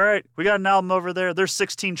 all right, we got an album over there. There's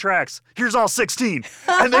 16 tracks. Here's all 16.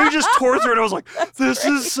 And they just tore through it. I was like, this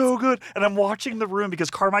is so good. And I'm watching the room because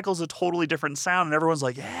Carmichael's a totally different sound. And everyone's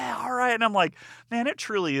like, yeah, all right. And I'm like, man, it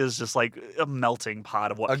truly is just like a melting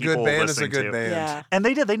pot of what A people good band is a listening good to. band. Yeah. And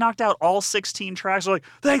they did. They knocked out all 16 tracks. They're like,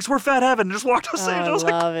 thanks, we're Fat Heaven. And just walked off Oh, stage. I I was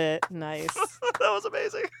like, love it. Nice. that was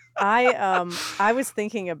amazing. I was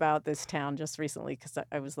thinking about this town just recently because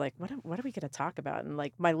I was like, what are we going to talk about? And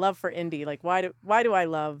like my love for indie, like why do I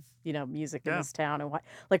love music in Yeah. this town, and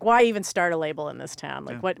why even start a label in this town?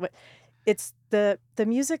 Like Yeah. what it's the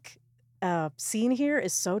music scene here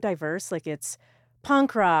is so diverse. Like it's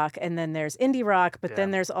punk rock, and then there's indie rock, but then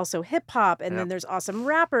Yeah. there's also hip hop, and Yeah. then there's awesome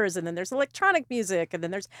rappers, and then there's electronic music, and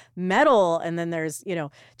then there's metal, and then there's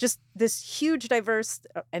just this huge diverse,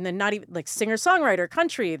 and then not even like singer songwriter,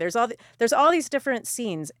 country. There's all these different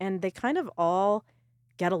scenes, and they kind of all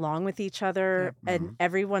get along with each other, and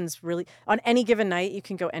everyone's really on any given night. You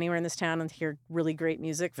can go anywhere in this town and hear really great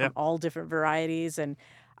music from Yep. all different varieties, and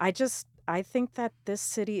I think that this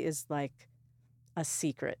city is like a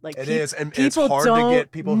secret. Like it is, and it's people hard don't to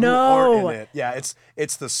get people who know. aren't in it. Yeah,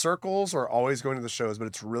 it's the circles are always going to the shows, but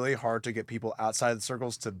it's really hard to get people outside the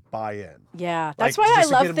circles to buy in. Yeah, that's Like, why I just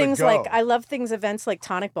to get love 'em to things go. events like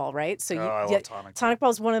Tonic Ball, right? So I love Tonic Ball. Tonic Ball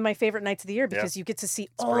is one of my favorite nights of the year because you get to see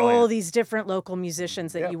all brilliant. these different local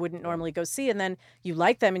musicians that you wouldn't normally go see, and then you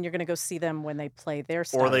like them, and you're going to go see them when they play their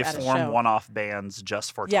stuff. Or they at a form show. one-off bands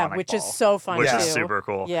just for Tonic which Ball, is so fun which too. is super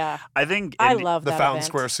cool. Yeah, I think I Indie- love The that Fountain event.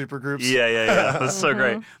 Square supergroups. Yeah. That's so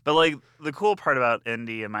great. But like the cool part about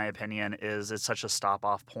Indy, in my opinion, is it's such a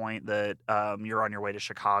stop-off point that you're on your way to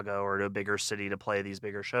Chicago or to a bigger city to play these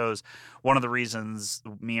bigger shows. One of the reasons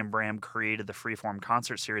me and Bram created the Freeform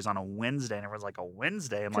concert series on a Wednesday, and everyone's like, a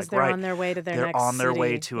Wednesday? I'm like, they're right. on their way to their They're next on their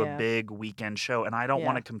way city. to a big weekend show, and I don't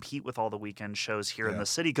want to compete with all the weekend shows here in the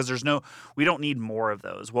city because we don't need more of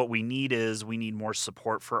those. What we need is more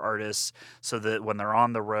support for artists so that when they're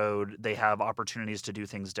on the road, they have opportunities to do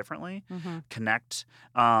things differently, connect,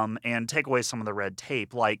 and take away some of the red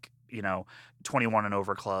tape, like 21 and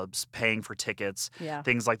over clubs, paying for tickets,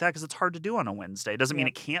 things like that, because it's hard to do on a Wednesday. It doesn't mean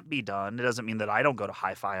it can't be done. It doesn't mean that I don't go to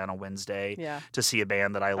Hi-Fi on a Wednesday to see a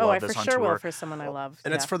band that I love I that's for on sure tour. will for someone I love.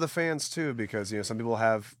 And it's for the fans too, because some people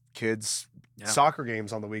have kids soccer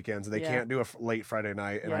games on the weekends and they can't do a late Friday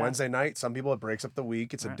night. And Wednesday night, some people, it breaks up the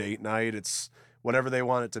week. It's a date night. It's whatever they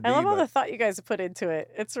want it to be. I love all the thought you guys have put into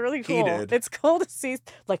it. It's really cool. It's cool to see,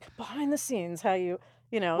 like, behind the scenes how you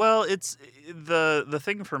Well, it's the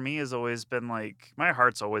thing for me has always been like my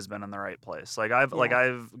heart's always been in the right place. Like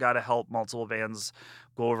I've got to help multiple bands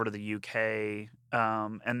go over to the UK,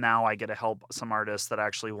 and now I get to help some artists that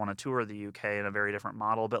actually want to tour the UK in a very different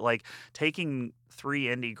model. But like taking 3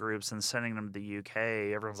 indie groups and sending them to the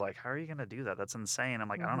UK, everyone's like, "How are you going to do that? That's insane." I'm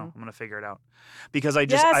like, "I don't know. I'm going to figure it out," because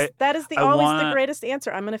that is always the greatest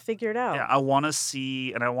answer. I'm going to figure it out. Yeah, I want to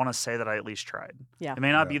see, and I want to say that I at least tried. Yeah, it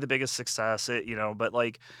may not be the biggest success, but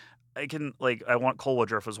like. I want Cole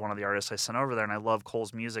Woodruff was one of the artists I sent over there, and I love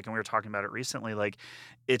Cole's music, and we were talking about it recently. Like,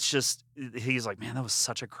 it's just, he's like, man, that was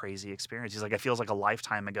such a crazy experience. He's like, it feels like a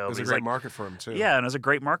lifetime ago. It was a great market for him too. Yeah, and it was a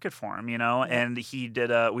great market for him, and we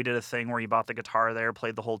did a thing where he bought the guitar there,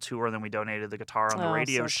 played the whole tour, and then we donated the guitar on the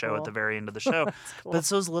radio show at the very end of the show. Cool. But it's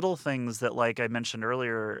those little things that, like I mentioned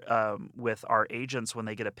earlier, with our agents, when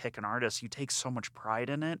they get to pick an artist, you take so much pride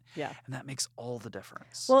in it, and that makes all the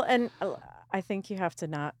difference. Well, and I think you have to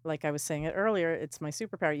not, like I was saying it earlier, it's my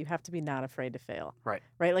superpower. You have to be not afraid to fail. Right.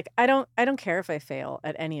 Like I don't care if I fail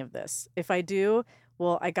at any of this. If I do,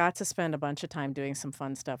 well, I got to spend a bunch of time doing some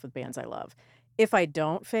fun stuff with bands I love. If I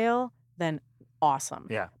don't fail, then awesome.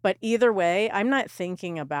 Yeah. But either way, I'm not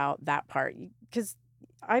thinking about that part because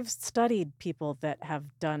I've studied people that have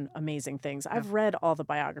done amazing things. I've read all the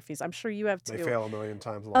biographies. I'm sure you have too. They fail a million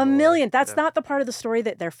times. A million. That's not the part of the story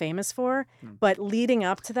that they're famous for. But leading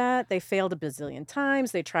up to that, they failed a bazillion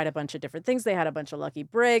times. They tried a bunch of different things. They had a bunch of lucky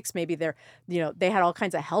breaks. Maybe they had all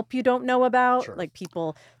kinds of help you don't know about. Sure. Like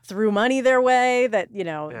people threw money their way that,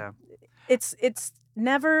 it's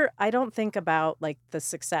never, I don't think about like the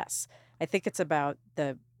success. I think it's about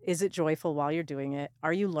is it joyful while you're doing it?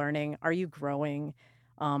 Are you learning? Are you growing?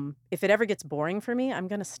 If it ever gets boring for me, I'm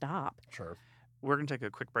going to stop. Sure. We're going to take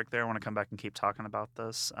a quick break there. I want to come back and keep talking about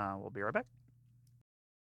this. We'll be right back.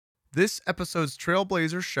 This episode's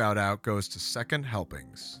Trailblazer shout out goes to Second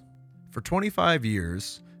Helpings. For 25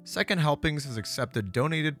 years, Second Helpings has accepted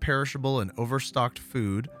donated perishable and overstocked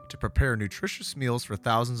food to prepare nutritious meals for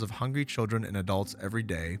thousands of hungry children and adults every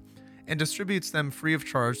day and distributes them free of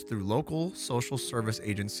charge through local social service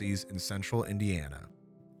agencies in central Indiana.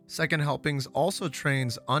 Second Helpings also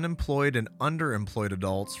trains unemployed and underemployed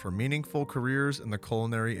adults for meaningful careers in the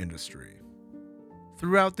culinary industry.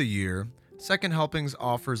 Throughout the year, Second Helpings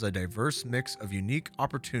offers a diverse mix of unique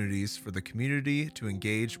opportunities for the community to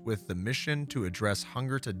engage with the mission to address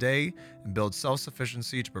hunger today and build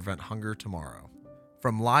self-sufficiency to prevent hunger tomorrow.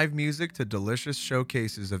 From live music to delicious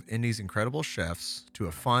showcases of Indy's incredible chefs to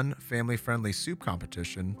a fun, family-friendly soup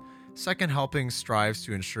competition, Second Helpings strives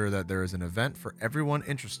to ensure that there is an event for everyone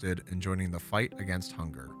interested in joining the fight against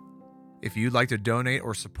hunger. If you'd like to donate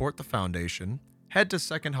or support the foundation, head to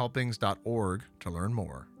secondhelpings.org to learn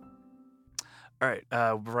more. All right.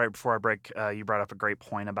 Right before our break, you brought up a great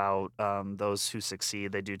point about those who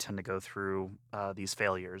succeed. They do tend to go through these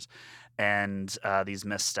failures and these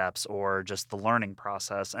missteps or just the learning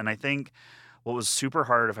process. And I think what was super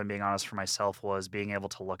hard, if I'm being honest for myself, was being able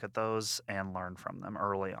to look at those and learn from them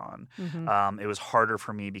early on. Mm-hmm. It was harder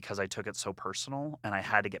for me because I took it so personal, and I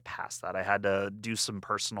had to get past that. I had to do some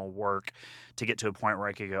personal work to get to a point where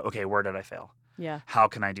I could go, okay, where did I fail? Yeah. How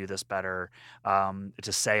can I do this better?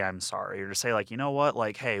 To say I'm sorry, or to say like, you know what,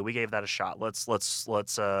 like, hey, we gave that a shot. Let's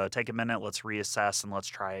take a minute, let's reassess, and let's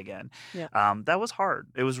try again. Yeah. That was hard.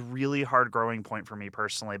 It was really hard growing point for me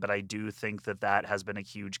personally, but I do think that has been a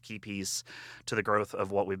huge key piece to the growth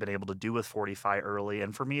of what we've been able to do with Fortify early,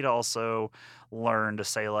 and for me to also learn to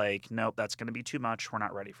say like, nope, that's going to be too much. We're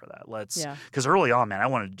not ready for that. Because early on, man, I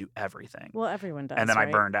wanted to do everything. Well, everyone does. And then right?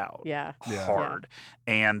 I burned out. Yeah. Hard.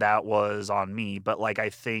 And that was on me. But like, I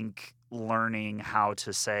think learning how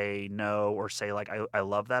to say no, or say like, I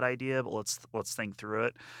love that idea, but let's think through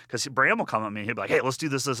it. Because Bram will come at me and he'll be like, hey, let's do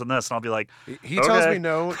this, and this. And I'll be like, he tells me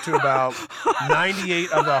no to about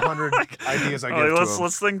 98 of the 100 ideas I give to him.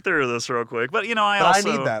 Let's think through this real quick. But I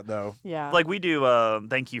need that though. Yeah. Like we do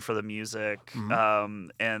Thank You for the Music.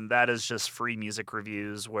 And that is just free music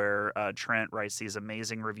reviews where Trent writes these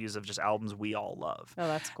amazing reviews of just albums we all love. Oh,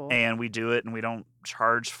 that's cool. And we do it, and we don't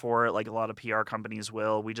charge for it like a lot of PR companies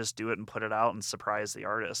will. We just do it and put it out and surprise the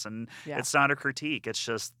artist. And it's not a critique. It's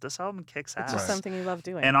just, this album kicks ass. It's just something you love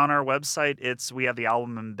doing. And on our website, we have the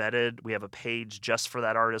album embedded. We have a page just for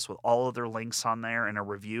that artist with all of their links on there, and a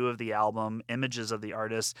review of the album, images of the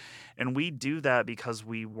artist. And we do that because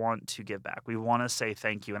we want to give back. We want to say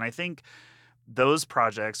thank you. And I think those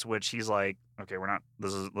projects, which he's like, okay, we're not,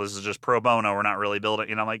 this is just pro bono, we're not really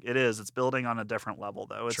building, I'm like, it's building on a different level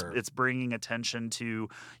though. It's bringing attention to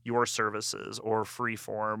your services or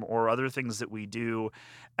Freeform or other things that we do.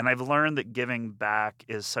 And I've learned that giving back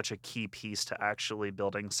is such a key piece to actually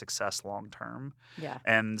building success long term. Yeah.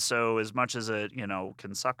 And so as much as it,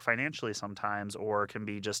 can suck financially sometimes, or can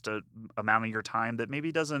be just a amount of your time that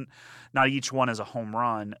maybe not each one is a home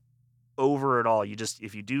run. Over it all,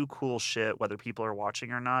 if you do cool shit, whether people are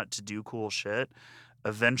watching or not, to do cool shit,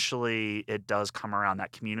 eventually it does come around.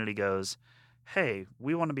 That community goes, hey,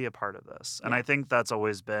 we want to be a part of this. And I think that's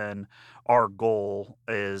always been our goal,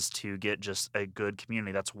 is to get just a good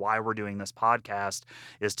community. That's why we're doing this podcast,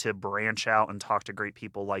 is to branch out and talk to great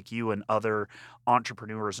people like you and other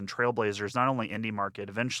entrepreneurs and trailblazers, not only indie market,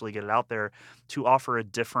 eventually get it out there, to offer a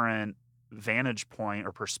different vantage point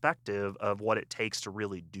or perspective of what it takes to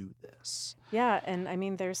really do this. Yeah, and I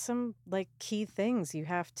mean, there's some like key things you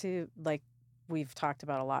have to, like we've talked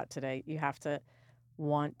about a lot today. You have to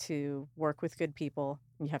want to work with good people.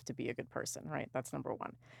 You have to be a good person, right? That's number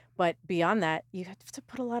one. But beyond that, you have to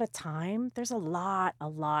put a lot of time. There's a lot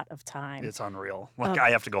of time. It's unreal. Like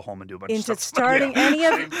I have to go home and do a bunch of into stuff. starting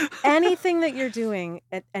anything that you're doing,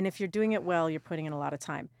 and if you're doing it well, you're putting in a lot of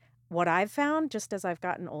time. What I've found, just as I've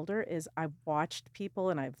gotten older, is I've watched people,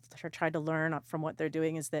 and I've tried to learn from what they're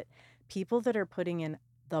doing, is that people that are putting in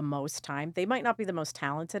the most time, they might not be the most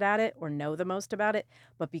talented at it or know the most about it,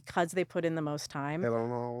 but because they put in the most time, they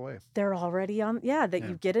learn all the way. They're already on,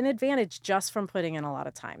 you get an advantage just from putting in a lot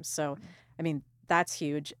of time. So, I mean, that's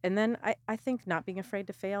huge. And then I think not being afraid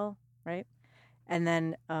to fail, right? And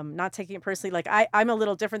then not taking it personally. Like I'm a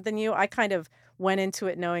little different than you. I kind of went into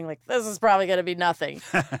it knowing like, this is probably going to be nothing.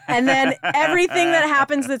 And then everything that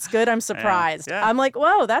happens that's good, I'm surprised. Yeah. I'm like,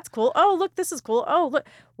 whoa, that's cool. Oh, look, this is cool. Oh, look.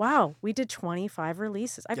 Wow, we did 25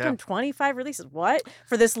 releases. I've done 25 releases. What?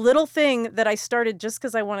 For this little thing that I started just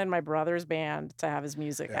because I wanted my brother's band to have his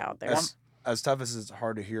music out there. As tough as it's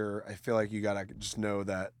hard to hear, I feel like you got to just know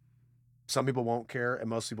that some people won't care, and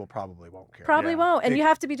most people probably won't care. Probably won't. And you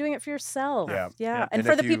have to be doing it for yourself. Yeah. And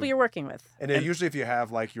for the people you're working with. And usually if you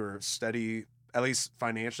have like your steady, at least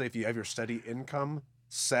financially, if you have your steady income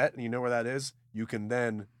set and you know where that is, you can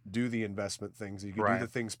then do the investment things. You can do the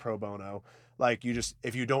things pro bono. Like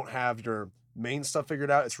if you don't have your main stuff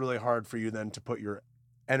figured out, it's really hard for you then to put your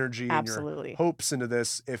energy and your hopes into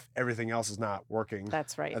this if everything else is not working.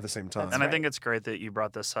 That's right. At the same time. I think it's great that you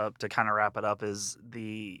brought this up to kind of wrap it up, is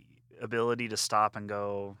the ability to stop and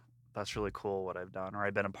go, that's really cool what I've done, or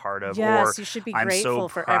I've been a part of. Yes, or you should be I'm grateful so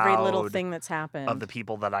for every little thing that's happened. Of the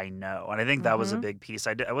people that I know. And I think that was a big piece.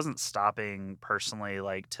 I wasn't stopping personally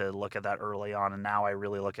like to look at that early on, and now I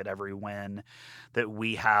really look at every win that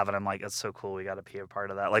we have, and I'm like, it's so cool, we got to be a part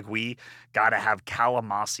of that. Like we got to have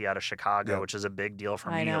Kalamasi out of Chicago, which is a big deal for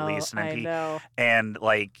me at least. And I know. And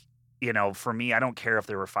like, for me, I don't care if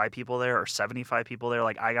there were 5 people there or 75 people there.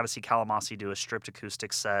 Like, I got to see Kalamasi do a stripped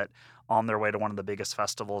acoustic set on their way to one of the biggest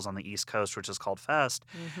festivals on the East Coast, which is called Fest.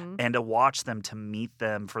 And to watch them, to meet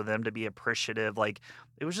them, for them to be appreciative. Like,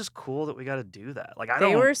 it was just cool that we got to do that. Like,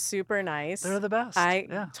 they were super nice. They're the best.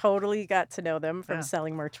 I totally got to know them from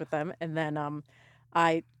selling merch with them. And then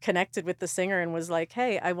I connected with the singer and was like,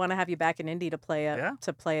 "Hey, I want to have you back in Indy to play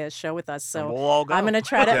a show with us." So we'll all go. I'm gonna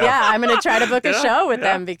try to I'm gonna try to book a show with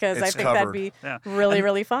them because It's I think covered. that'd be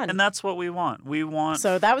really fun. And that's what we want. We want.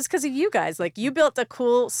 So that was because of you guys. Like you built a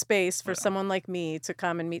cool space for someone like me to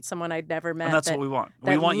come and meet someone I'd never met. And that's what we want.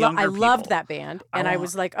 We want younger people. I loved that band, and I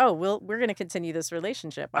was like, "Oh, we're gonna continue this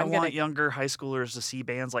relationship." I want younger high schoolers to see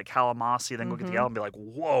bands like Kalamasi, then go get the album and be like,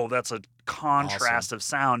 "Whoa, that's a contrast of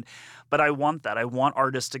sound." But I want that. I want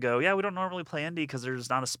artists to go, "Yeah, we don't normally play indie because there's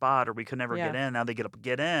not a spot or we could never get in." Now they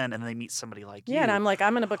get in, and they meet somebody like you. Yeah, and I'm like,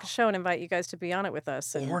 I'm going to book a show and invite you guys to be on it with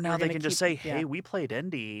us. And or now they can just say, "Hey, we played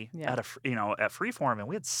indie at at Freeform, and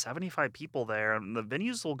we had 75 people there." And the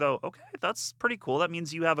venues will go, "Okay, that's pretty cool. That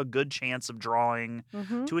means you have a good chance of drawing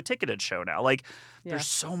to a ticketed show now." Like, there's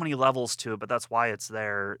so many levels to it, but that's why it's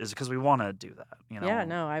there, is because we want to do that. Yeah,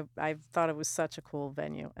 no, I thought it was such a cool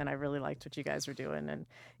venue, and I really liked what you guys were doing. And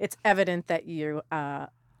it's evident that you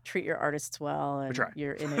treat your artists well, and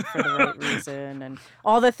you're in it for the right reason, and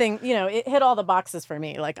all the thing. It hit all the boxes for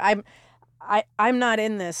me. Like I'm not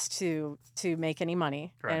in this to make any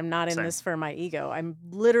money, and I'm not in this for my ego. I'm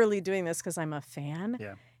literally doing this because I'm a fan.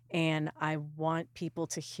 Yeah. And I want people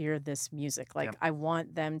to hear this music. Like, I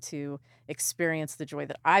want them to experience the joy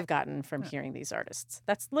that I've gotten from hearing these artists.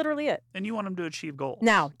 That's literally it. And you want them to achieve goals.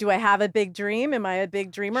 Now, do I have a big dream? Am I a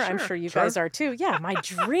big dreamer? I'm sure you guys are too. Yeah, my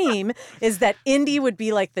dream is that indie would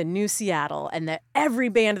be like the new Seattle, and that every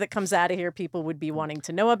band that comes out of here, people would be wanting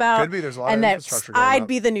to know about. Could be. There's a lot of infrastructure going I'd up.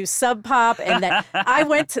 be the new Sub Pop, and that I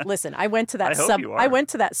went to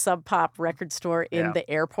that Sub Pop record store in the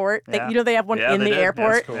airport. They have one in the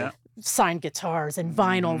airport. Cool. Yeah. Signed guitars and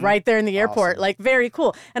vinyl right there in the airport. Like, very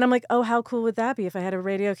cool. And I'm like, oh, how cool would that be if I had a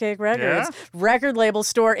Radio Cake Records record label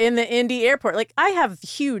store in the indie airport? Like, I have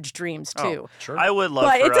huge dreams too. Sure. I would love.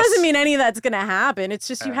 But it doesn't mean any of that's gonna happen. It's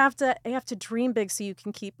just you have to dream big so you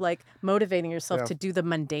can keep like motivating yourself to do the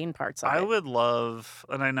mundane parts of it. I would love,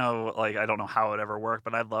 and I know, like, I don't know how it would ever work,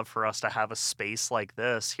 but I'd love for us to have a space like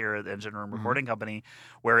this here at the Engine Room Recording Company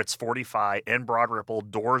where it's 45 in Broad Ripple,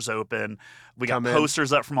 doors open. We got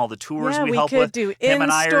posters up from all the tours we help with. Do Him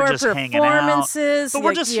and I are just hanging out. performances. But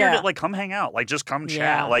we're just here to like come hang out, like just come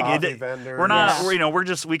chat. Like we're not,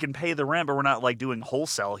 we can pay the rent, but we're not like doing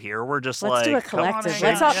wholesale here. We're just let's do a collective.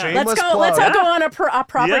 Let's all go on a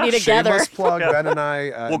property together. Shameless plug. Ben and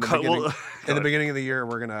I in the beginning of the year,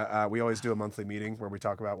 we're gonna we always do a monthly meeting where we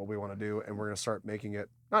talk about what we want to do, and we're gonna start making it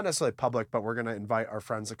not necessarily public, but we're gonna invite our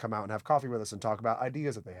friends to come out and have coffee with us and talk about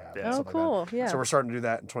ideas that they have. Yeah. Oh, cool. Yeah. So we're starting to do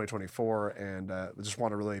that in 2024, and we just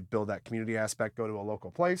want to really build that community aspect. Go to a local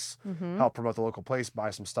place, help promote the local place, buy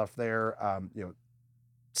some stuff there,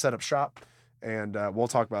 set up shop, and we'll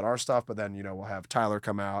talk about our stuff. But then we'll have Tyler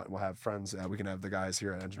come out, and we'll have friends. We can have the guys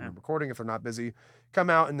here at Engine Room Recording, if they're not busy, come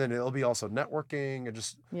out, and then it'll be also networking and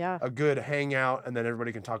just a good hangout, and then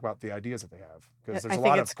everybody can talk about the ideas that they have, because there's a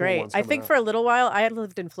lot of it's cool great. ones I think coming for a little while, I had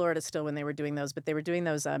lived in Florida still when they were doing those, but they were doing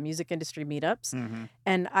those music industry meetups,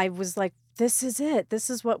 and I was like, this is it. This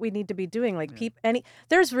is what we need to be doing. Like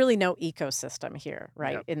there's really no ecosystem here,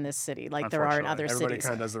 right, in this city, like there are in other Everybody cities.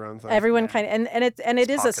 kind of does their own thing. Everyone kind of, and it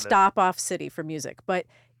is a stop-off city for music, but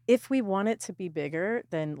if we want it to be bigger,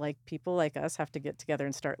 then like people like us have to get together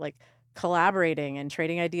and start like collaborating and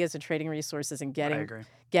trading ideas and trading resources and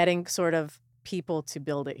getting sort of people to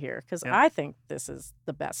build it here, because I think this is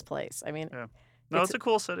the best place. I mean, it's a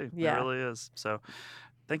cool city. Yeah. It really is. So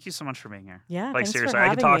thank you so much for being here. Yeah, like thanks seriously, for I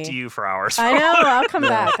could having talk to me. you for hours. I know. I'll come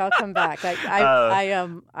back.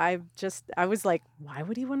 I was like, why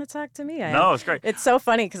would he want to talk to me? No, it's great. It's so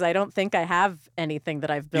funny because I don't think I have anything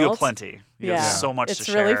that I've built. You have plenty. You have so much to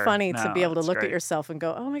share. It's really funny to be able to look at yourself and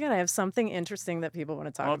go, oh my God, I have something interesting that people want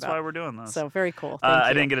to talk about. That's why we're doing this. So very cool. Thank you.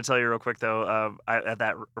 I didn't get to tell you real quick though. At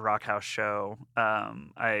that Rock House show,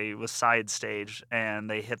 I was side stage, and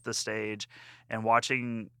they hit the stage, and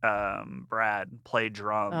watching Brad play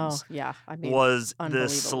drums was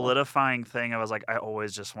this solidifying thing. I was like, I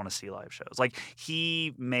always just want to see live shows. Like,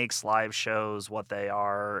 he makes live shows what they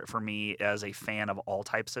are for me as a fan of all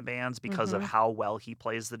types of bands because of how well he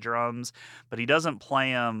plays the drums. But he doesn't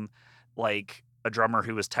play them like a drummer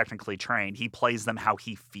who is technically trained. He plays them how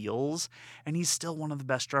he feels, and he's still one of the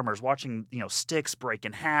best drummers. Watching, sticks break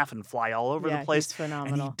in half and fly all over the place. He's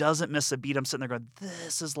phenomenal. And he doesn't miss a beat. I'm sitting there going,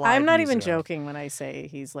 this is live I'm not music. even joking when I say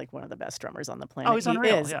he's like one of the best drummers on the planet. Oh, he's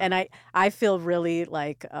unreal. Is. Yeah. And I feel really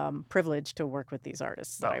like privileged to work with these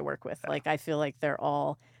artists that I work with. Yeah. Like, I feel like they're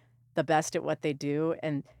all the best at what they do.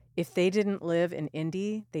 And if they didn't live in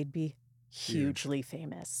Indy, they'd be hugely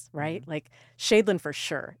famous, right? Like Shadeland for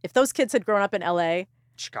sure. If those kids had grown up in LA,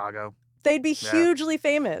 Chicago, they'd be hugely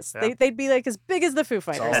famous. Yeah. They'd be like as big as the Foo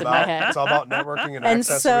Fighters in my head. It's all about networking and And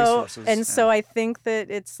access to so, resources. and so I think that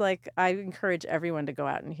it's like, I encourage everyone to go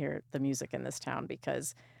out and hear the music in this town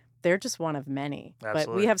because they're just one of many. Absolutely.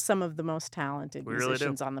 But we have some of the most talented We really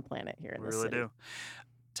musicians do. on the planet here in We this really city. do.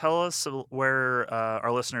 Tell us where our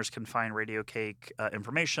listeners can find Radio Cake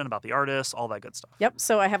information about the artists, all that good stuff. Yep.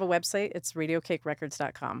 So I have a website. It's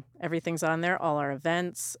radiocakerecords.com. Everything's on there. All our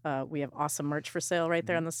events. We have awesome merch for sale right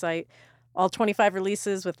there on the site. All 25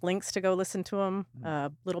 releases with links to go listen to them.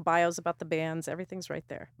 Little bios about the bands. Everything's right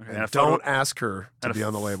there. Okay, And don't ask her to be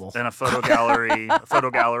on the label. And a photo gallery,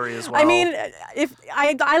 as well. I mean, if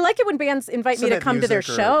I like it when bands invite me to come to their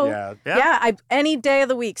show. Yeah. Any day of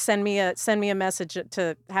the week, send me a message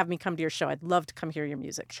to have me come to your show. I'd love to come hear your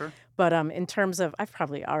music. Sure. But in terms of, I've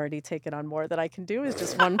probably already taken on more than I can do as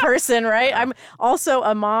just one person, right? I'm also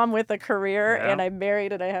a mom with a career, and I'm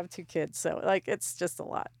married, and I have 2 kids. So like, it's just a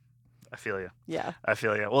lot. I feel you. Yeah. I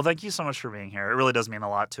feel you. Well, thank you so much for being here. It really does mean a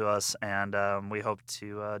lot to us, and we hope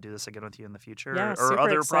to do this again with you in the future Yeah, or super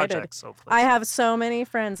other excited. projects. Hopefully. I have so many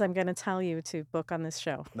friends I'm going to tell you to book on this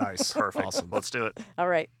show. Nice. Perfect. Awesome. Let's do it. All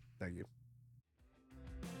right. Thank you.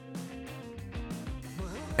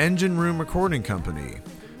 Engine Room Recording Company,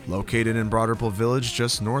 located in Broad Ripple Village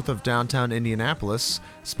just north of downtown Indianapolis,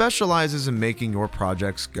 specializes in making your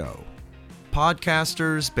projects go.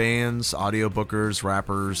 Podcasters, bands, audiobookers,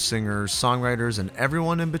 rappers, singers, songwriters, and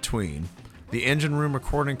everyone in between, the Engine Room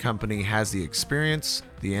Recording Company has the experience,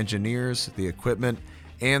 the engineers, the equipment,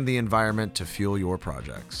 and the environment to fuel your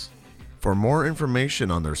projects. For more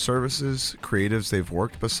information on their services, creatives they've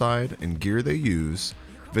worked beside, and gear they use,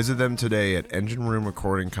 visit them today at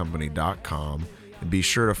engineroomrecordingcompany.com and be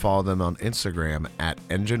sure to follow them on Instagram at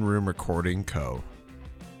Engine Room Recording Co.